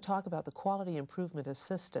Bill's going to talk about the quality improvement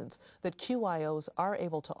assistance that QIOs are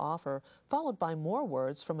able to offer, followed by more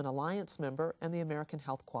words from an Alliance member and the American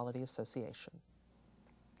Health Quality Association.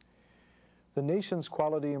 The nation's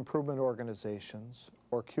quality improvement organizations,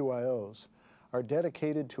 or QIOs, are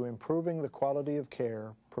dedicated to improving the quality of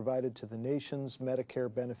care provided to the nation's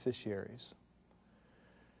Medicare beneficiaries.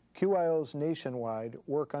 QIOs nationwide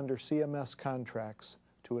work under CMS contracts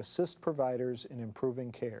to assist providers in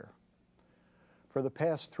improving care. For the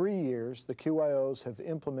past 3 years, the QIOs have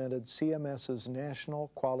implemented CMS's National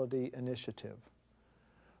Quality Initiative.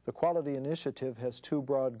 The Quality Initiative has two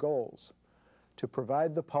broad goals: to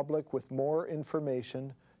provide the public with more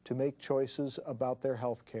information to make choices about their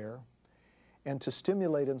health care, and to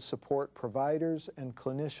stimulate and support providers and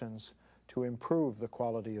clinicians to improve the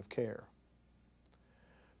quality of care.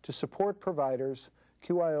 To support providers,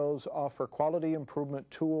 QIOs offer quality improvement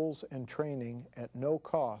tools and training at no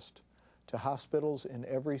cost to hospitals in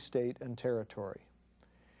every state and territory.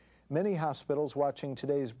 Many hospitals watching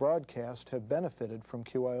today's broadcast have benefited from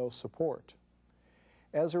QIO support.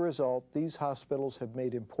 As a result, these hospitals have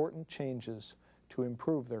made important changes to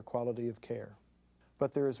improve their quality of care.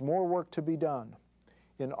 But there is more work to be done.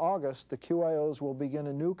 In August, the QIOs will begin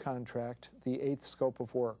a new contract, the 8th Scope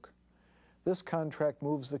of Work. This contract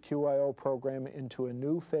moves the QIO program into a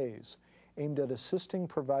new phase aimed at assisting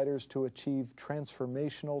providers to achieve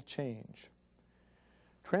transformational change.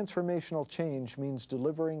 Transformational change means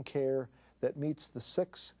delivering care that meets the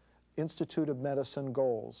 6 Institute of Medicine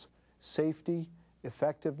goals: safety,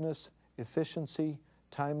 effectiveness, efficiency,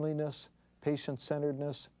 timeliness,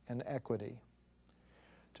 patient-centeredness, and equity.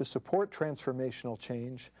 To support transformational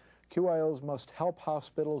change, QIOs must help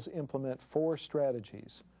hospitals implement 4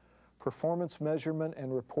 strategies: performance measurement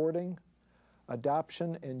and reporting,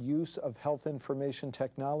 adoption and use of health information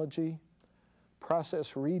technology,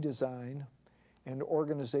 process redesign, and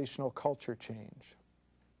organizational culture change.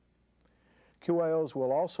 QIOs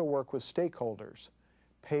will also work with stakeholders,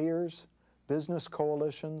 payers, business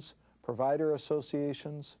coalitions, provider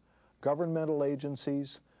associations, governmental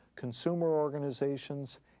agencies, consumer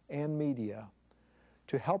organizations, and media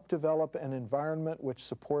to help develop an environment which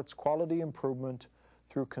supports quality improvement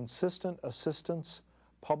through consistent assistance,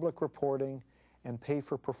 public reporting, and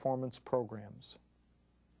pay-for-performance programs.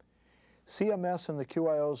 CMS and the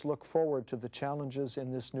QIOs look forward to the challenges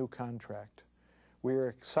in this new contract. We are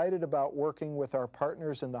excited about working with our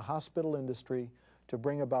partners in the hospital industry to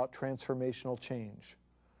bring about transformational change.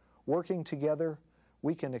 Working together,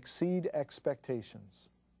 we can exceed expectations.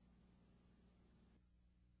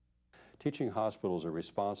 Teaching hospitals are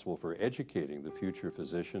responsible for educating the future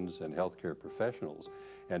physicians and healthcare professionals,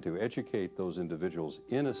 and to educate those individuals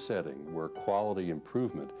in a setting where quality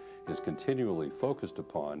improvement is continually focused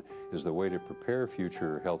upon is the way to prepare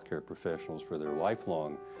future healthcare professionals for their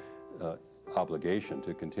lifelong obligation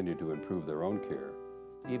to continue to improve their own care.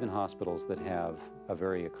 Even hospitals that have a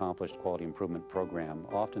very accomplished quality improvement program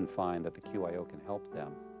often find that the QIO can help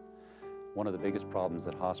them. One of the biggest problems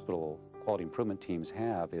that hospital quality improvement teams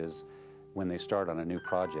have is when they start on a new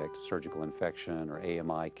project, surgical infection or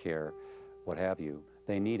AMI care, what have you,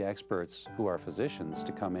 They need experts who are physicians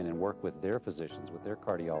to come in and work with their physicians, with their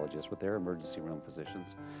cardiologists, with their emergency room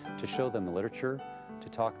physicians, to show them the literature, to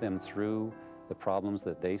talk them through the problems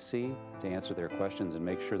that they see, to answer their questions and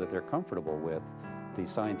make sure that they're comfortable with the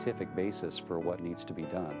scientific basis for what needs to be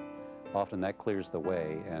done. Often that clears the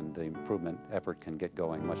way and the improvement effort can get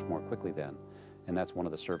going much more quickly then. And that's one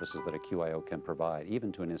of the services that a QIO can provide,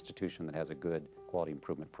 even to an institution that has a good quality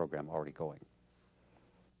improvement program already going.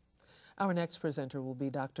 Our next presenter will be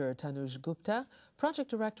Dr. Tanuj Gupta, Project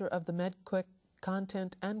Director of the MedQuick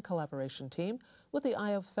Content and Collaboration Team with the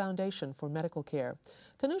IO Foundation for Medical Care.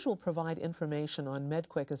 Tanuj will provide information on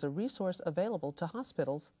MedQuick as a resource available to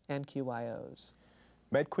hospitals and QIOs.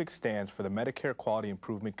 MedQuick stands for the Medicare Quality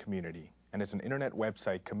Improvement Community and is an internet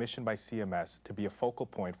website commissioned by CMS to be a focal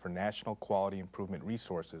point for national quality improvement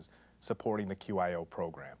resources supporting the QIO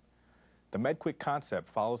program. The MedQuick concept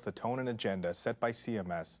follows the tone and agenda set by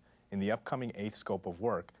CMS in the upcoming 8th scope of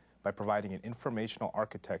work by providing an informational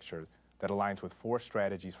architecture that aligns with 4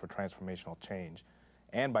 strategies for transformational change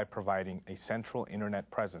and by providing a central internet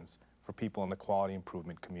presence for people in the quality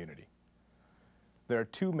improvement community. There are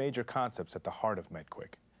 2 major concepts at the heart of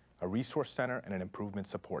MedQuick, a resource center and an improvement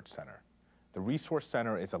support center. The resource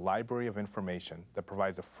center is a library of information that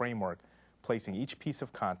provides a framework placing each piece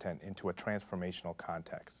of content into a transformational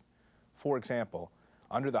context. For example,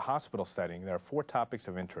 under the hospital setting, there are 4 topics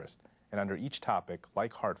of interest, and under each topic,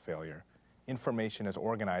 like heart failure, information is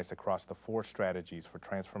organized across the 4 strategies for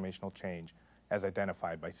transformational change as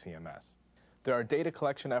identified by CMS. There are data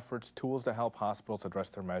collection efforts, tools to help hospitals address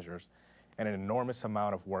their measures, and an enormous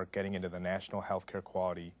amount of work getting into the national healthcare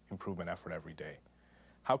quality improvement effort every day.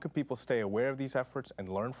 How can people stay aware of these efforts and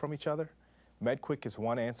learn from each other? MedQuick is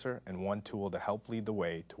one answer and one tool to help lead the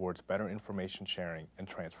way towards better information sharing and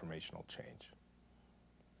transformational change.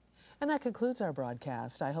 And that concludes our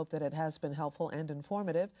broadcast. I hope that it has been helpful and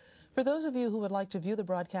informative. For those of you who would like to view the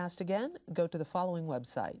broadcast again, go to the following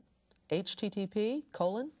website,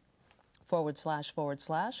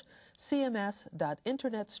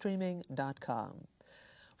 http://cms.internetstreaming.com.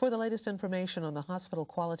 For the latest information on the Hospital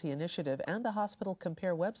Quality Initiative and the Hospital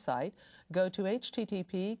Compare website, go to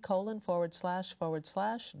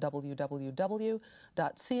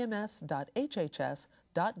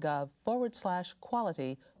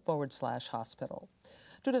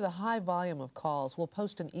Due to the high volume of calls, we'll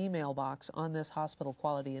post an email box on this Hospital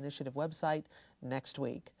Quality Initiative website next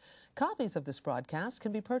week. Copies of this broadcast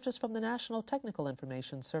can be purchased from the National Technical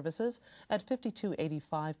Information Services at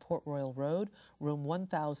 5285 Port Royal Road, room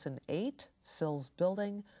 1008, Sills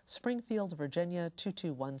Building, Springfield, Virginia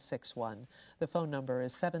 22161. The phone number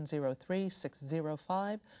is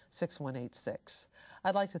 703-605-6186.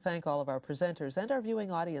 I'd like to thank all of our presenters and our viewing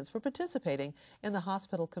audience for participating in the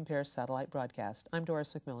Hospital Compare satellite broadcast. I'm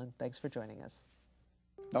Doris McMillan. Thanks for joining us.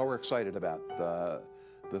 No, we're excited about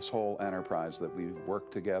this whole enterprise that we've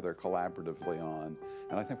worked together collaboratively on,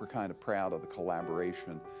 and I think we're kind of proud of the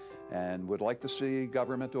collaboration and would like to see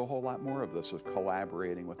government do a whole lot more of this, of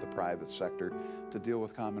collaborating with the private sector to deal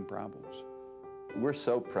with common problems. We're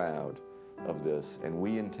so proud of this, and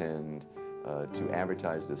we intend to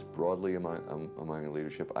advertise this broadly among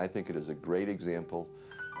leadership. I think it is a great example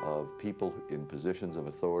of people in positions of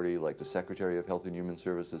authority, like the Secretary of Health and Human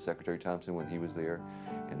Services, Secretary Thompson when he was there,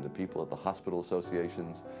 and the people at the hospital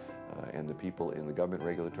associations, and the people in the government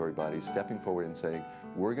regulatory bodies stepping forward and saying,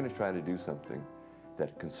 we're going to try to do something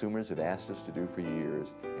that consumers have asked us to do for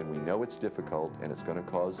years, and we know it's difficult and it's going to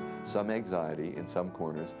cause some anxiety in some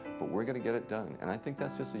corners, but we're going to get it done. And I think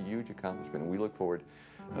that's just a huge accomplishment, and we look forward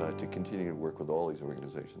to continuing to work with all these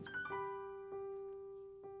organizations.